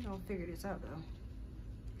right, well, we gonna figure this out though.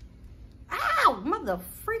 Ow, mother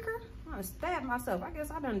freaker! I stabbed myself. I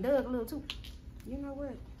guess I done dug a little too. You know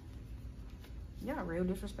what? Y'all real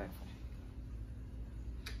disrespectful.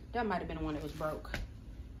 That might have been the one that was broke.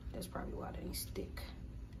 That's probably why it didn't stick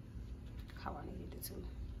how I needed it to.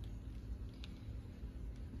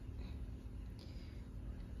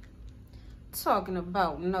 Talking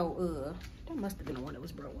about no, that must have been the one that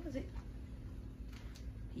was broke. What is it?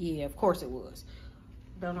 Yeah, of course it was.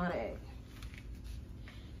 Don't know how to act.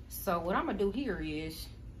 So what I'm gonna do here is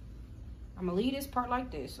I'm gonna leave this part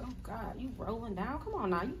like this. Oh God, you rolling down? Come on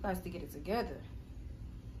now, you guys to get it together.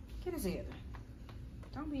 Get it together.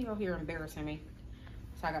 Don't be out here embarrassing me.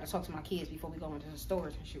 So I gotta talk to my kids before we go into the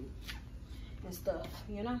stores and shoot and stuff,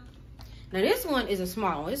 you know? Now this one is a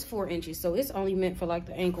small one. It's 4 inches, so it's only meant for like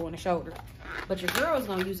the ankle and the shoulder. But your girl is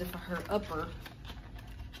gonna use it for her upper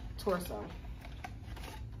torso.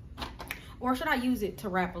 Or should I use it to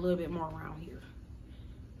wrap a little bit more around here?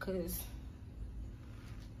 Cause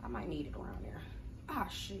I might need it around there. Ah,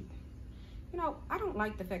 shoot. You know, I don't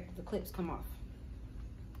like the fact that the clips come off.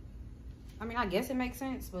 I mean, I guess it makes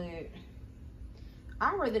sense, but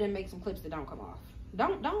I'd rather than make some clips that don't come off.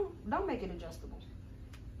 Don't make it adjustable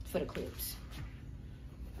for the clips.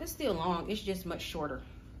 It's still long, it's just much shorter.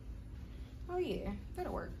 Oh yeah,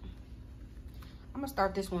 that'll work. I'm gonna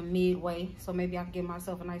start this one midway, so maybe I can give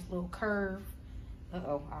myself a nice little curve.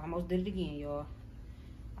 Uh-oh, I almost did it again, y'all.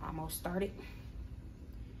 I almost started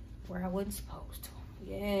where I wasn't supposed to.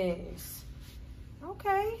 Yes.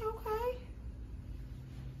 Okay, okay.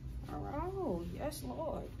 All right, oh, yes,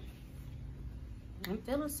 Lord. I'm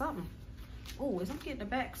feeling something. Oh, as I'm getting the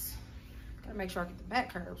backs, gotta make sure I get the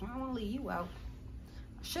back curves. I don't wanna leave you out.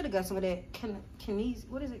 I should have got some of that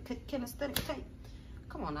kinesthetic tape.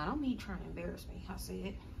 Come on now, don't be trying to embarrass me. I said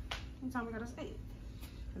it. Anytime I gotta say it.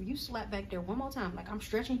 If you slap back there one more time, like I'm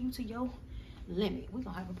stretching you to your limit, we're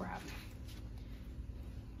gonna have a problem.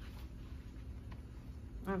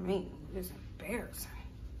 I mean, it's embarrassing.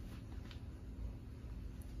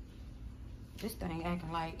 This thing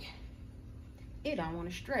acting like it don't want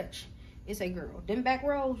to stretch. It's a girl. Them back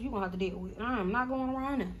rows, you gonna have to deal with. I'm not going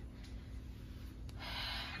around them.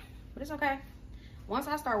 But it's okay. Once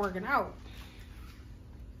I start working out,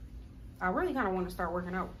 I really kind of want to start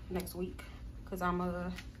working out next week. Because I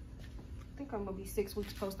think I'm going to be 6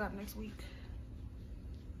 weeks post-op next week.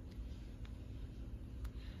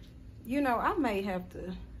 You know, I may have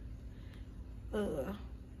to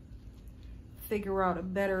figure out a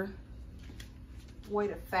better way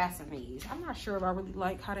to fasten these. I'm not sure if I really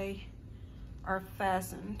like how they are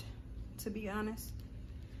fastened, to be honest.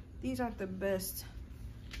 These aren't the best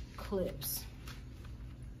clips.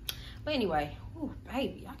 But anyway, ooh,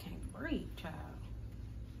 baby, I can't breathe, child.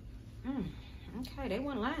 Okay, they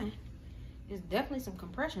weren't lying. There's definitely some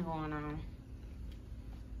compression going on.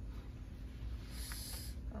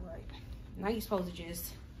 All right, now you're supposed to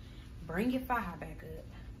just bring your thigh high back up.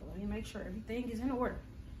 But let me make sure everything is in order.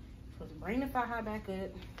 You're supposed to bring the thigh high back up.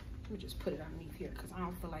 Let me just put it underneath here because I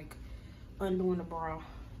don't feel like undoing the bra.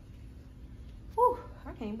 Whew,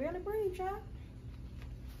 I can't barely breathe, child.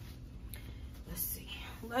 Let's see.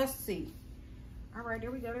 Let's see. All right, there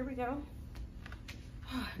we go. There we go.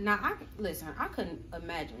 Now, listen, I couldn't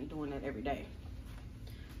imagine doing that every day.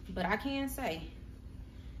 But I can say,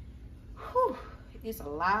 whew, it's a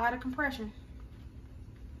lot of compression.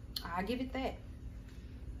 I'll give it that.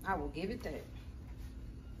 I will give it that.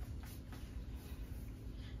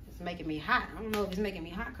 It's making me hot. I don't know if it's making me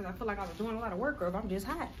hot because I feel like I was doing a lot of work or if I'm just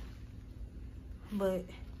hot. But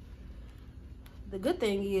the good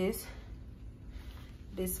thing is,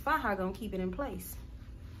 this faja gonna keep it in place,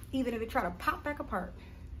 even if it try to pop back apart.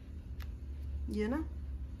 You know?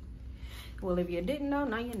 Well, if you didn't know,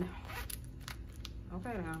 now you know.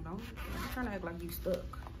 Okay, now don't try to act like you stuck.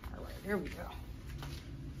 All right, there we go.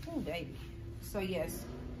 Oh, baby. So yes.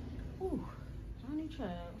 Ooh, honey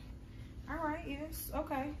child. All right, yes.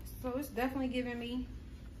 Okay. So it's definitely giving me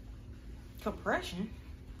compression.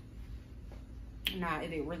 Now,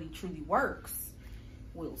 if it really truly works,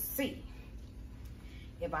 we'll see.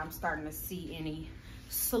 If I'm starting to see any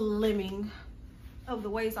slimming of the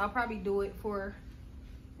waist, I'll probably do it for,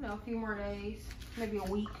 you know, a few more days, maybe a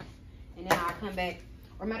week, and then I'll come back.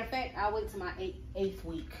 Or matter of fact, I'll wait till my eighth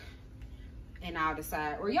week, and I'll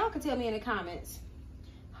decide. Or y'all can tell me in the comments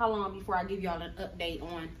how long before I give y'all an update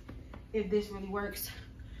on if this really works,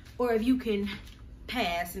 or if you can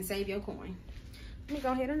pass and save your coin. Let me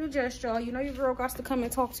go ahead and adjust y'all. You know your girl got to come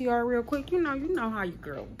and talk to y'all real quick. You know how your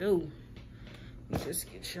girl do. Let me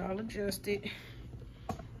just get y'all adjusted.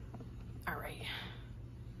 All right.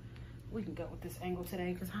 We can go with this angle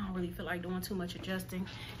today because I don't really feel like doing too much adjusting.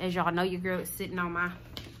 As y'all know, your girl is sitting on my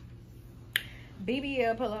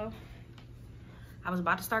BBL pillow. I was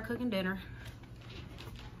about to start cooking dinner.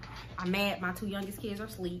 I'm mad my two youngest kids are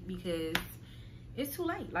asleep because it's too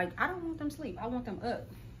late. Like, I don't want them asleep. I want them up.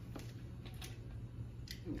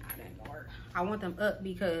 Nah, that ain't gonna work. I want them up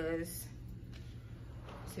because,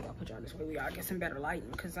 let's see if I put y'all this way, we gotta get some better lighting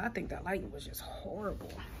because I think that lighting was just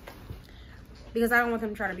horrible. Because I don't want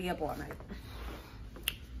them to try to be up all night.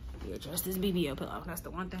 Yeah, just this BBL pillow. That's the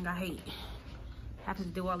one thing I hate. Having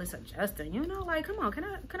to do all this adjusting, you know, like, come on, can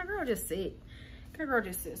a girl just sit? Can a girl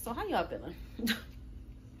just sit? So how y'all feeling?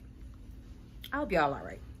 I hope y'all all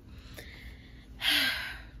right.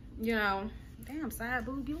 You know, damn, side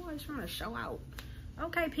boob, you always trying to show out.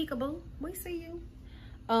 Okay, peekaboo, we see you.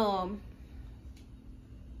 Y'all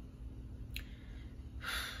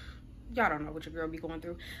don't know what your girl be going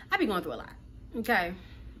through. I be going through a lot. Okay,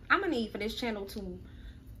 I'm gonna need for this channel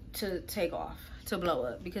to take off, to blow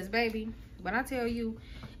up, because baby, when I tell you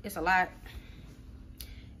it's a lot,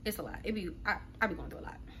 it's a lot. I be going through a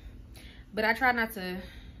lot, but I try not to.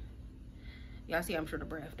 Y'all see I'm short of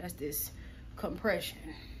breath. That's this compression.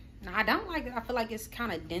 Now I don't like it. I feel like it's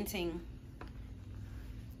kind of denting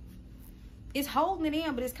it's holding it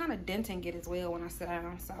in, but it's kind of denting it as well when I sit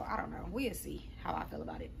down. So I don't know. We'll see how I feel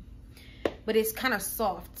about it. But it's kind of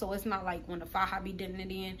soft, so it's not like when the faja be denting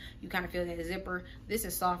it in, you kind of feel that zipper. This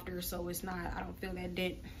is softer, so it's not, I don't feel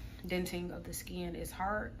that denting of the skin is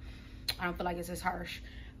hard. I don't feel like it's as harsh,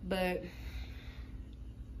 but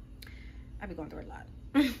I be going through a lot.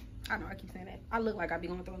 I know I keep saying that. I look like I be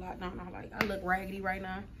going through a lot. No, like I look raggedy right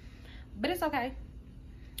now, but it's okay.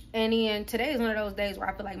 And then today is one of those days where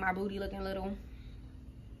I feel like my booty looking little.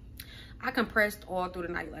 I compressed all through the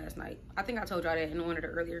night last night. I think I told y'all that in one of the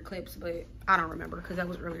earlier clips, but I don't remember because that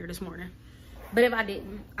was earlier this morning. But if I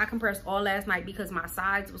didn't, I compressed all last night because my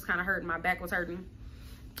sides was kind of hurting, my back was hurting.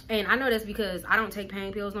 And I know that's because I don't take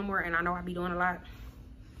pain pills no more, and I know I be doing a lot.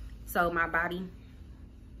 So my body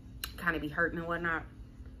kind of be hurting and whatnot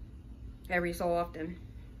every so often.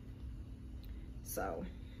 So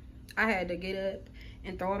I had to get up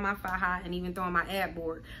and throw in my faja and even throw in my ab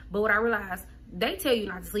board. But what I realized, they tell you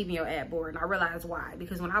not to sleep in your ab board, and I realized why.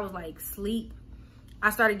 Because when I was like sleep, I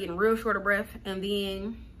started getting real short of breath, and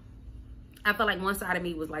then I felt like one side of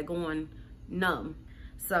me was like going numb.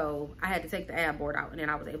 So I had to take the ab board out, and then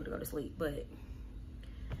I was able to go to sleep. But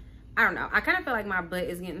I don't know, I kind of feel like my butt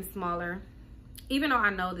is getting smaller, even though I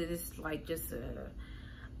know that it's like just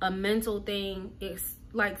a mental thing. It's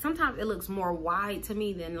like sometimes it looks more wide to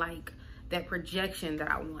me than like that projection that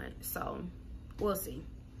I want. So we'll see.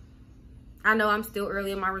 I know I'm still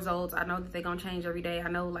early in my results. I know that they're gonna change every day. I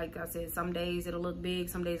know, like I said, some days it'll look big,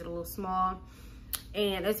 some days it'll look small.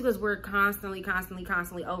 And it's because we're constantly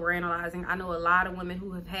overanalyzing. I know a lot of women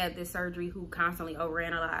who have had this surgery who constantly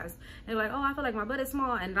overanalyze. They're like, oh, I feel like my butt is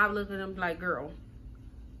small. And I look at them like, girl,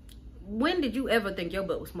 when did you ever think your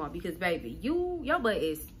butt was small? Because baby, your butt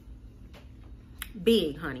is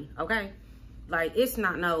big, honey, okay? Like, it's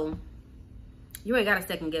not no, you ain't gotta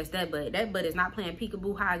second guess that butt. That butt is not playing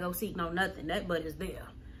peekaboo, hide, go seek, no nothing. That butt is there.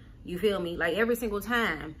 You feel me? Like, every single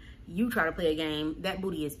time you try to play a game, that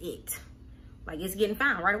booty is it. Like, it's getting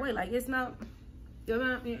found right away. Like, it's not, you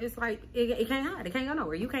know, it's like, it can't hide. It can't go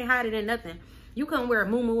nowhere. You can't hide it in nothing. You couldn't wear a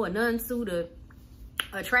muumuu, a nun suit, a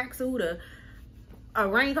tracksuit, a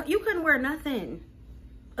raincoat. You couldn't wear nothing.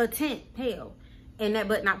 A tent, hell. And that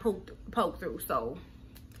butt not poked through. So,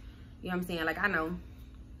 you know what I'm saying? Like, I know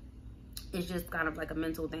it's just kind of like a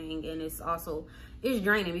mental thing, and it's also, it's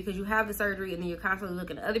draining because you have the surgery and then you're constantly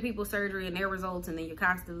looking at other people's surgery and their results, and then you're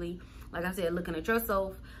constantly, like I said, looking at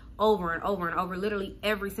yourself over and over and over. Literally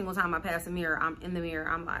every single time I pass a mirror, I'm in the mirror,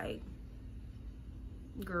 I'm like,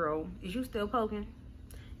 girl, is you still poking?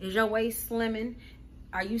 Is your waist slimming?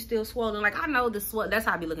 Are you still swollen? Like, I know the swell, that's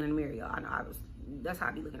how I be looking in the mirror, y'all. I know that's how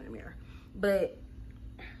I be looking in the mirror. But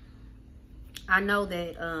I know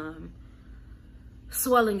that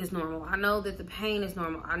swelling is normal. I know that the pain is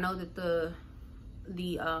normal. I know that the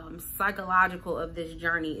psychological of this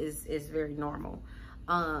journey is very normal.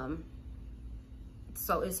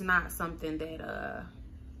 So it's not something that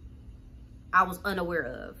I was unaware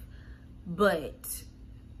of. But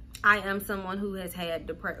I am someone who has had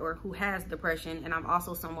depression, and I'm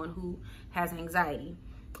also someone who has anxiety.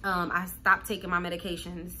 I stopped taking my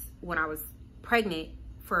medications when I was pregnant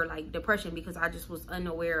for like depression because I just was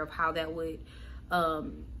unaware of how that would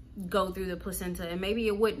go through the placenta, and maybe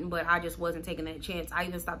it wouldn't, but I just wasn't taking that chance. I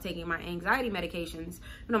even stopped taking my anxiety medications.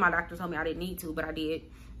 You know, my doctor told me I didn't need to, but I did.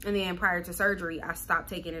 And then prior to surgery, I stopped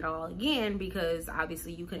taking it all again because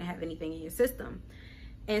obviously you couldn't have anything in your system.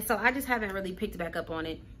 And so I just haven't really picked back up on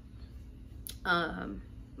it,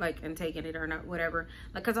 like, and taking it or not, whatever.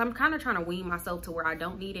 Like, cause I'm kind of trying to wean myself to where I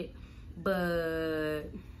don't need it. But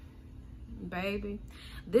baby,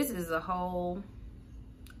 this is a whole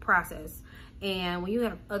process. And when you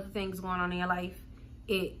have other things going on in your life,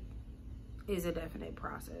 it is a definite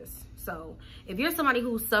process. So if you're somebody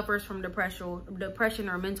who suffers from depression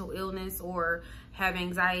or mental illness or have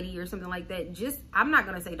anxiety or something like that, I'm not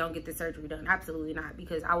going to say don't get the surgery done. Absolutely not,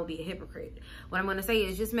 because I will be a hypocrite. What I'm going to say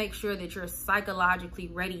is just make sure that you're psychologically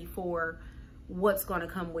ready for what's going to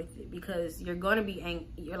come with it, because you're going to be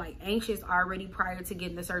you're like anxious already prior to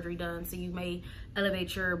getting the surgery done. So you may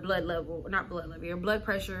elevate your your blood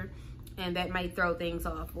pressure, and that might throw things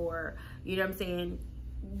off, or, you know what I'm saying,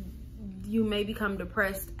 you may become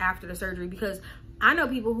depressed after the surgery. Because I know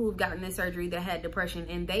people who've gotten this surgery that had depression,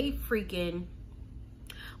 and they freaking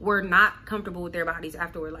were not comfortable with their bodies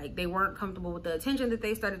afterward. Like, they weren't comfortable with the attention that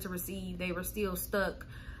they started to receive. They were still stuck,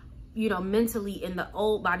 you know, mentally in the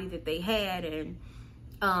old body that they had, and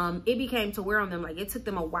it became to wear on them. Like, it took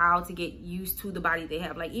them a while to get used to the body they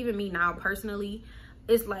have. Like, even me now personally,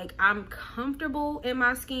 it's like I'm comfortable in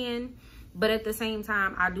my skin, But at the same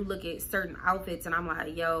time, I do look at certain outfits and I'm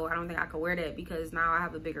like, yo, I don't think I could wear that because now I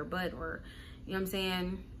have a bigger butt, or, you know what I'm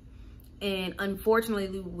saying? And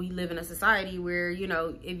unfortunately, we live in a society where, you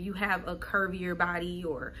know, if you have a curvier body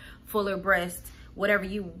or fuller breast, whatever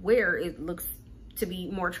you wear, it looks to be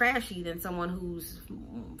more trashy than someone who's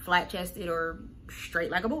flat chested or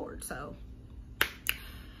straight like a board. So,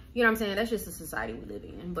 you know what I'm saying? That's just the society we live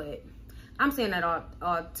in. But I'm saying that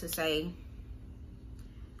all to say,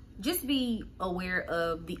 just be aware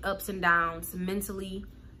of the ups and downs mentally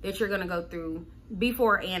that you're gonna go through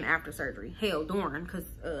before and after surgery. Hell, during, because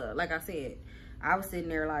like I said, I was sitting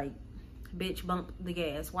there like, bitch, bump the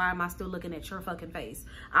gas. Why am I still looking at your fucking face?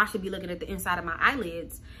 I should be looking at the inside of my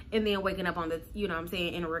eyelids and then waking up on the, you know what I'm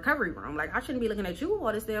saying, in a recovery room. Like, I shouldn't be looking at you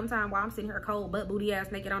all this damn time while I'm sitting here cold, butt, booty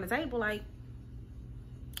ass naked on the table. Like,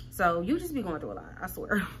 so you just be going through a lot, I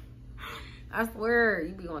swear. I swear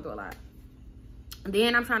you be going through a lot.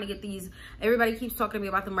 Then I'm trying to get these, everybody keeps talking to me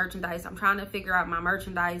about the merchandise. I'm trying to figure out my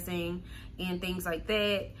merchandising and things like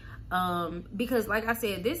that. Because like I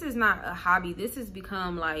said, this is not a hobby. This has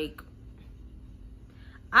become like,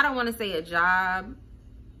 I don't want to say a job,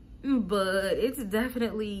 but it's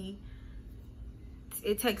definitely,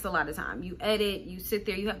 it takes a lot of time. You edit, you sit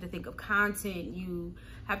there, you have to think of content, you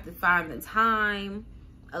have to find the time.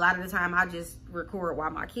 A lot of the time I just record while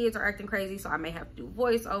my kids are acting crazy, so I may have to do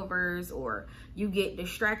voiceovers, or you get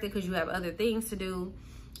distracted because you have other things to do.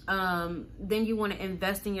 Then you want to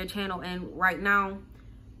invest in your channel, and right now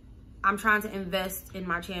I'm trying to invest in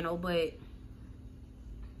my channel, but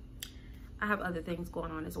I have other things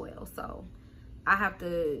going on as well. So I have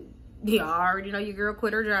to, yeah, I already know your girl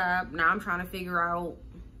quit her job. Now I'm trying to figure out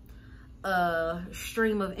a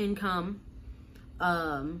stream of income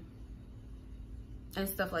and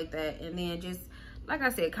stuff like that. And then just, like I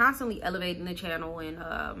said, constantly elevating the channel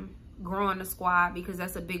and growing the squad, because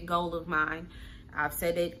that's a big goal of mine. I've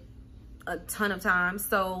said it a ton of times.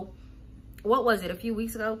 So what was it, a few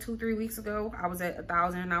weeks ago, 2-3 weeks ago, I was at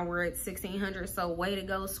 1,000, now we're at 1,600. So way to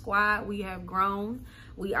go, squad. We have grown,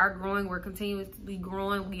 we are growing, we're continuously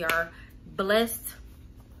growing, we are blessed.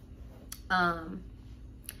 And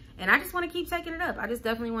I just want to keep taking it up. I just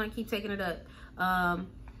definitely want to keep taking it up.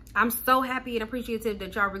 I'm so happy and appreciative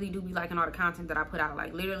that y'all really do be liking all the content that I put out.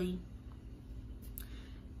 Like, literally,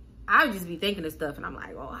 I would just be thinking of stuff and I'm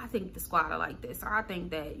like, oh, I think the squad are like this, or I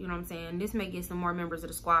think that, you know what I'm saying, this may get some more members of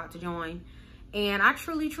the squad to join. And I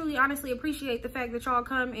truly, truly, honestly appreciate the fact that y'all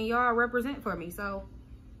come and y'all represent for me. So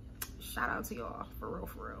shout out to y'all, for real,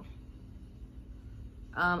 for real.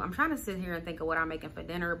 I'm trying to sit here and think of what I'm making for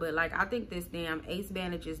dinner, but like, I think this damn Ace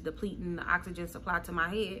Bandage is depleting the oxygen supply to my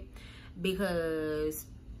head, because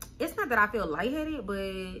it's not that I feel lightheaded,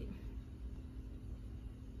 but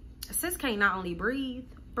sis can't not only breathe,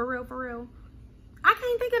 for real, for real. I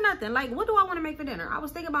can't think of nothing. Like, what do I want to make for dinner? I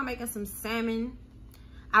was thinking about making some salmon.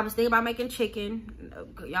 I was thinking about making chicken.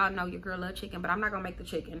 Y'all know your girl love chicken, but I'm not gonna make the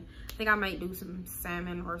chicken. I think I might do some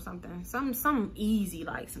salmon or something. Some easy,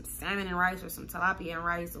 like some salmon and rice, or some tilapia and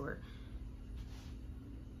rice, or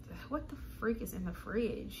what the freak is in the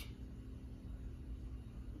fridge?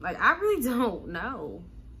 Like, I really don't know.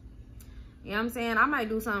 You know what I'm saying? I might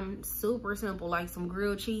do something super simple, like some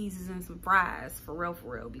grilled cheeses and some fries, for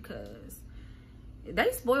real, because they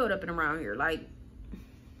spoiled up and around here. Like,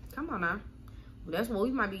 come on now. That's what we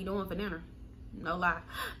might be doing for dinner. No lie.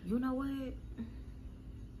 You know what?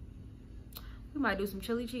 We might do some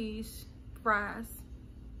chili cheese, fries,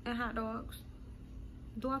 and hot dogs.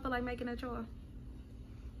 Do I feel like making that, y'all?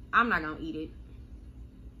 I'm not gonna eat it.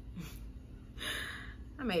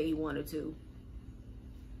 I may eat 1 or 2.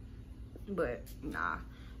 But nah,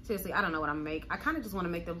 seriously, I don't know what I'm gonna make. I kind of just want to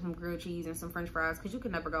make them some grilled cheese and some french fries, because you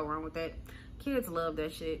can never go wrong with that. Kids love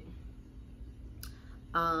that shit.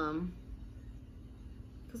 Because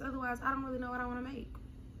otherwise I don't really know what I want to make.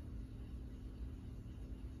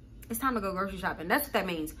 It's time to go grocery shopping. That's what that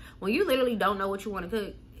means. When you literally don't know what you want to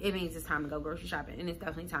cook, it means it's time to go grocery shopping. And it's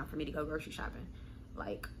definitely time for me to go grocery shopping,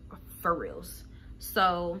 like, for reals.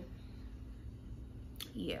 So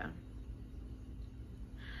yeah,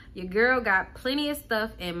 your girl got plenty of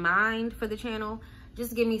stuff in mind for the channel.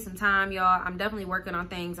 Just give me some time, y'all. I'm definitely working on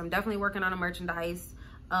things. I'm definitely working on a merchandise.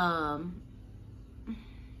 I'm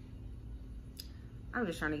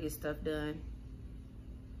just trying to get stuff done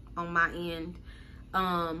on my end.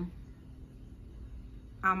 I'm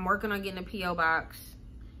working on getting a P.O. box.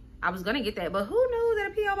 I was gonna get that, but who knew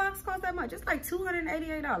that a P.O. box cost that much? It's like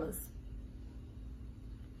 $288.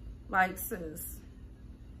 Like, sis,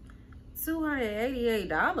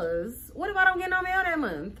 $288. What if I don't get no mail that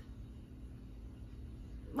month?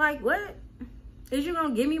 Like, what? Is you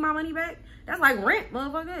gonna give me my money back? That's like rent,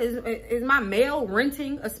 motherfucker. Is my mail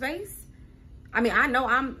renting a space? I mean, I know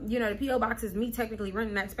I'm, you know, the P.O. box is me technically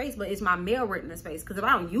renting that space, but it's my mail renting a space. Because if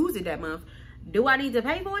I don't use it that month, do I need to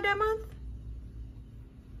pay for it that month?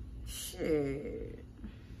 Shit.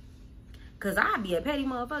 Because I'd be a petty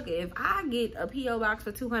motherfucker. If I get a P.O. box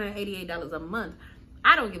for $288 a month,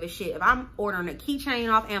 I don't give a shit. If I'm ordering a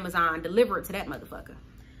keychain off Amazon, deliver it to that motherfucker.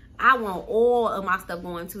 I want all of my stuff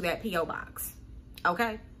going to that P.O. box.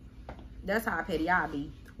 Okay? That's how petty I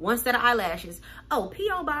be. One set of eyelashes. Oh,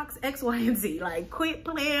 P.O. box X, Y, and Z. Like, quit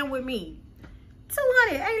playing with me.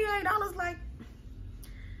 $288. Like,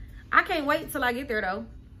 I can't wait till I get there, though.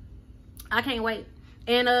 I can't wait.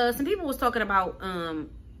 And some people was talking about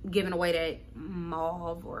giving away that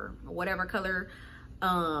mauve or whatever color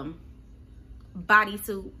bodysuit,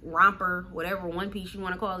 romper, whatever one piece you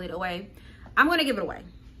want to call it away. I'm going to give it away.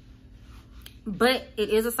 But it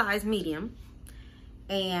is a size medium.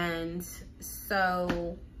 And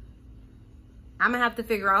so I'm gonna have to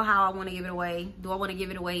figure out how I want to give it away. Do I want to give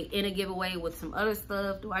it away in a giveaway with some other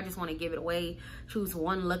stuff? Do I just want to give it away, choose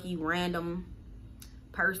one lucky random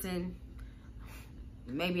person?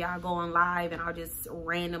 Maybe I'll go on live and I'll just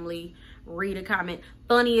randomly read a comment.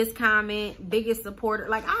 Funniest comment, biggest supporter.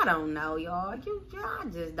 Like, I don't know, y'all. I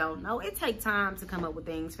just don't know. It takes time to come up with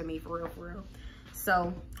things for me, for real, for real.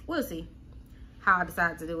 So we'll see how I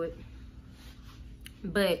decide to do it.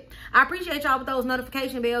 But I appreciate y'all with those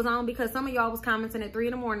notification bells on, because some of y'all was commenting at 3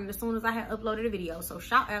 in the morning as soon as I had uploaded a video. So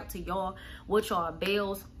shout out to y'all with y'all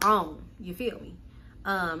bells on. You feel me?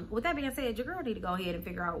 With that being said, your girl need to go ahead and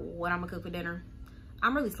figure out what I'm gonna cook for dinner.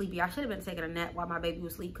 I'm really sleepy. I should have been taking a nap while my baby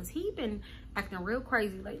was asleep, because he been acting real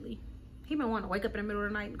crazy lately. He been wanting to wake up in the middle of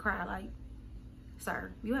the night and cry. Like,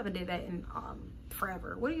 sir, you haven't did that in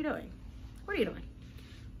forever. What are you doing? What are you doing?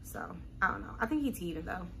 So I don't know. I think he's teething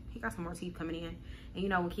though. He got some more teeth coming in. And you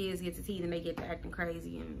know, when kids get to teeth and they get to acting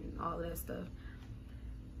crazy and all of that stuff.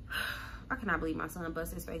 I cannot believe my son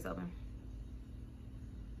busted his face open.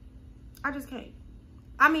 I just can't.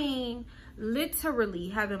 I mean, literally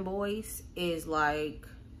having boys is like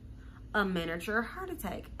a miniature heart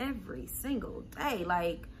attack every single day.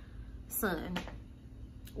 Like, son,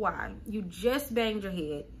 why? You just banged your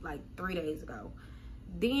head like 3 days ago.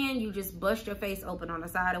 Then you just bust your face open on the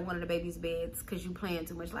side of one of the baby's beds because you playing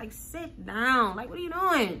too much. Like, sit down. Like, what are you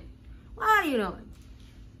doing? What are you doing?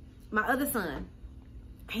 My other son,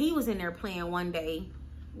 he was in there playing one day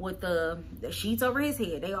with the sheets over his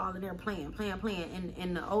head. They all in there playing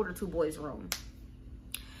in the older two boys' room.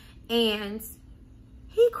 And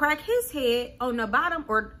he cracked his head on the bottom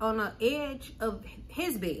or on the edge of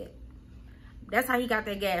his bed. That's how he got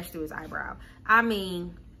that gash through his eyebrow. I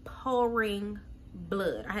mean, pouring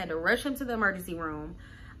blood. I had to rush him to the emergency room.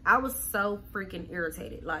 I was so freaking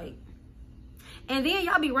irritated. Like, and then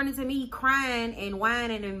y'all be running to me crying and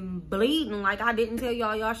whining and bleeding like I didn't tell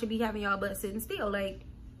y'all should be having y'all butt sitting still. Like,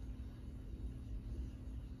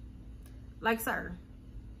 sir,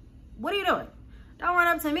 what are you doing? Don't run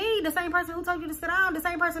up to me. The same person who told you to sit down, the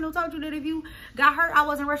same person who told you that if you got hurt, I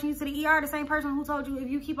wasn't rushing you to the ER, the same person who told you if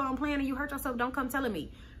you keep on playing and you hurt yourself, don't come telling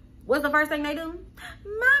me. What's the first thing they do?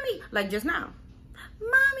 Mommy, like just now.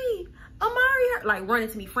 Mommy, Amari hurt. Like running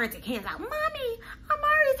to me frantic, hands out. Mommy,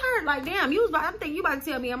 Amari's hurt. Like, damn, I'm thinking you about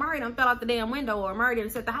to tell me Amari done fell out the damn window or Amari done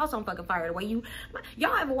set the house on fucking fire the way you.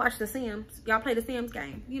 Y'all ever watch The Sims? Y'all play The Sims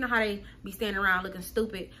game? You know how they be standing around looking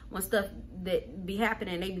stupid when stuff that be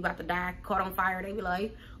happening, they be about to die, caught on fire. They be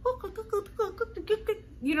like,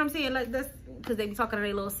 you know what I'm saying? Like, that's because they be talking in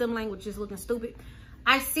their little sim language, just looking stupid.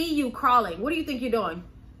 I see you crawling. What do you think you're doing?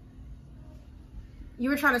 You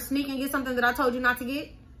were trying to sneak and get something that I told you not to get?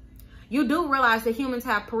 You do realize that humans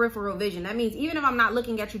have peripheral vision. That means even if I'm not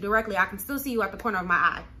looking at you directly, I can still see you at the corner of my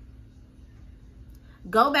eye.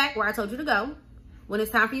 Go back where I told you to go. When it's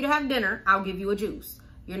time for you to have dinner, I'll give you a juice.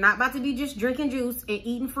 You're not about to be just drinking juice and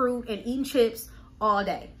eating fruit and eating chips all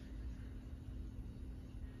day.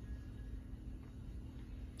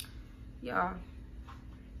 Y'all.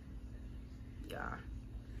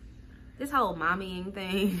 This whole mommying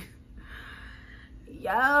thing.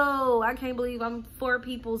 Yo, I can't believe I'm 4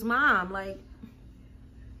 people's mom. Like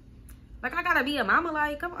I gotta be a mama.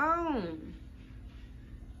 Like, come on.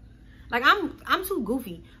 Like, I'm too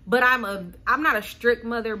goofy, but I'm not a strict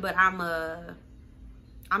mother, but I'm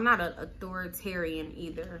not an authoritarian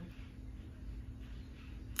either.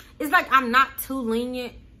 It's like I'm not too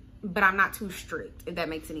lenient, but I'm not too strict, if that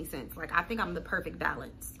makes any sense. Like, I think I'm the perfect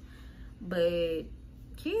balance. But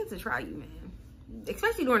kids will try you, man.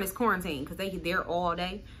 Especially during this quarantine, because they're all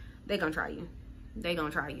day. They gonna try you. they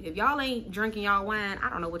gonna try you. If y'all ain't drinking y'all wine, I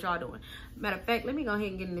don't know what y'all doing. Matter of fact, let me go ahead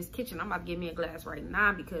and get in this kitchen. I'm about to get me a glass right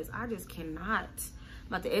now because I just cannot. I'm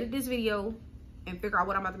about to edit this video and figure out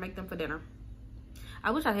what I'm about to make them for dinner.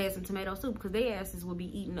 I wish I had some tomato soup because they asses would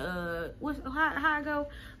be eating how I go?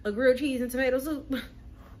 A grilled cheese and tomato soup.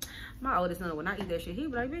 My oldest son would not eat that shit. He'd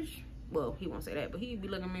be like, bitch. Well, he won't say that, but he'd be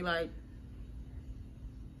looking at me like,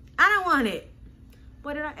 I don't want it.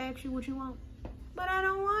 But did I ask you what you want? But I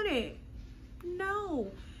don't want it.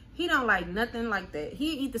 No. He don't like nothing like that.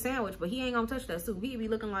 He'd eat the sandwich, but he ain't gonna touch that soup. He'd be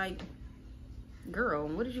looking like, girl,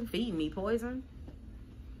 what did you feed me? Poison?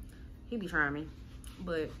 He'd be trying me.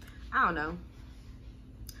 But I don't know.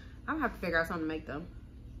 I'm gonna have to figure out something to make them.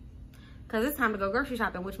 Cause it's time to go grocery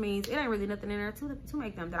shopping, which means it ain't really nothing in there to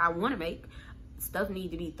make them that I want to make. Stuff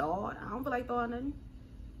need to be thawed. I don't feel like thawing nothing.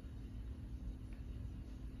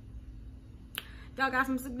 Y'all got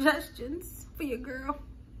some suggestions for your girl?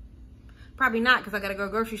 Probably not, because I gotta go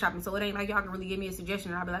grocery shopping, so it ain't like y'all can really give me a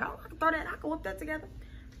suggestion and I'll be like, oh, I can throw that, I can whip that together.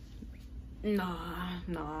 Nah,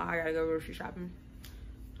 I gotta go grocery shopping.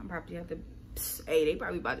 I'm probably have to, hey, they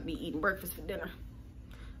probably about to be eating breakfast for dinner.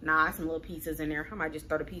 Nah, some little pieces in there. I might just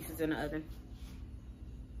throw the pieces in the oven.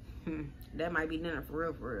 That might be dinner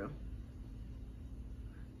for real.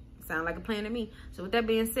 Sound like a plan to me. So with that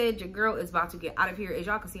being said, your girl is about to get out of here. As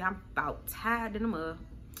y'all can see, I'm about tired in the mud.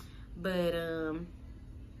 But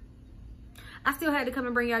I still had to come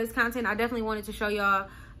and bring y'all this content. I definitely wanted to show y'all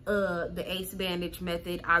the ace bandage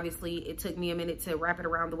method. Obviously, it took me a minute to wrap it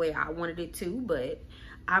around the way I wanted it to, but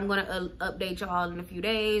I'm gonna update y'all in a few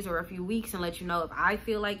days or a few weeks and let you know if I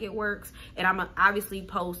feel like it works. And I'm gonna obviously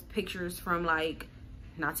post pictures from, like,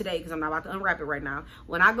 not today because I'm not about to unwrap it right now.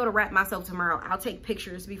 When I go to wrap myself tomorrow, I'll take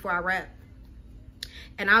pictures before I wrap.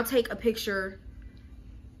 And I'll take a picture.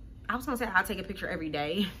 I was gonna say I'll take a picture every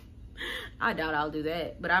day. I doubt I'll do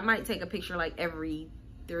that, but I might take a picture like every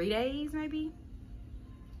 3 days maybe.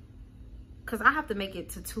 Cause I have to make it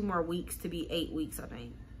to 2 more weeks to be 8 weeks, I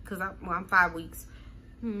think. Cause I'm 5 weeks.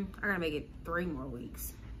 I gotta make it 3 more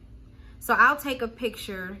weeks. So I'll take a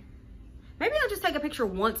picture. Maybe I'll just take a picture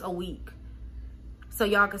once a week. So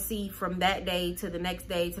y'all can see from that day to the next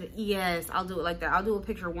day to the, yes, I'll do it like that. I'll do a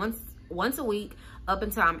picture once a week up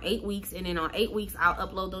until I'm 8 weeks. And then on 8 weeks, I'll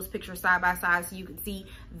upload those pictures side by side so you can see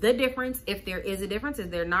the difference. If there is a difference, is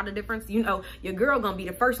there not a difference? You know, your girl gonna be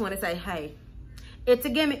the first one to say, hey, it's a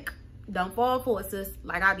gimmick. Don't fall for it, sis,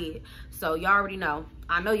 like I did. So y'all already know.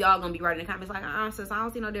 I know y'all gonna be writing in the comments like, sis, I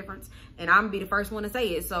don't see no difference. And I'm gonna be the first one to say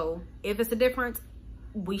it. So if it's a difference,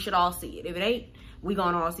 we should all see it. If it ain't, we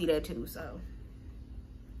gonna all see that too. So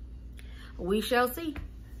we shall see.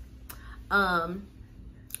 And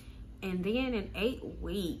then in 8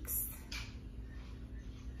 weeks,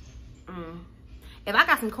 if I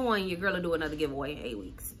got some coin, your girl will do another giveaway in 8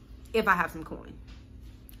 weeks. If I have some coin.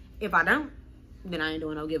 If I don't, then I ain't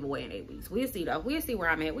doing no giveaway in 8 weeks. We'll see though. We'll see where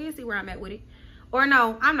I'm at. We'll see where I'm at with it. Or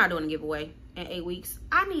no, I'm not doing a giveaway in 8 weeks.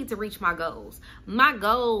 I need to reach my goals. My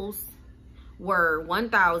goals were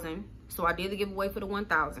 1,000. So I did the giveaway for the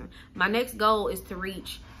 1,000. My next goal is to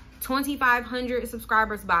reach 2,500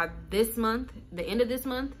 subscribers by this month, the end of this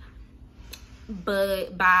month.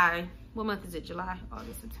 But by, what month is it? July,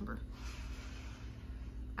 August, September,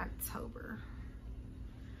 October.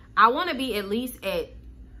 I want to be at least at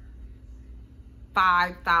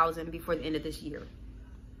 5,000 before the end of this year.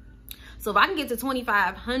 So if I can get to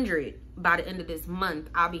 2,500 by the end of this month,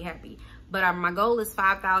 I'll be happy. But my goal is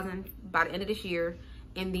 5,000 by the end of this year.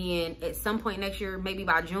 And then at some point next year, maybe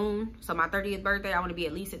by June, so my 30th birthday, I want to be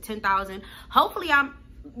at least at 10,000. Hopefully I'm,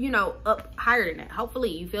 you know, up higher than that.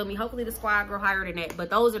 Hopefully, you feel me? Hopefully the squad grow higher than that. But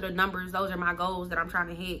those are the numbers. Those are my goals that I'm trying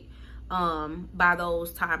to hit by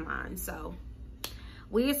those timelines. So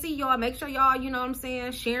we'll see, y'all. Make sure y'all, you know what I'm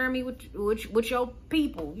saying, sharing me with your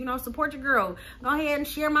people. You know, support your girl. Go ahead and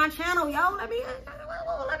share my channel, y'all. Let me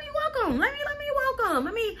welcome. Let me welcome.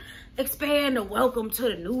 Let me expand the welcome to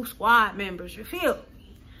the new squad members. You feel me?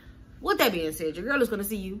 With that being said, your girl is going to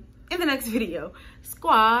see you in the next video.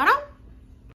 Squad out.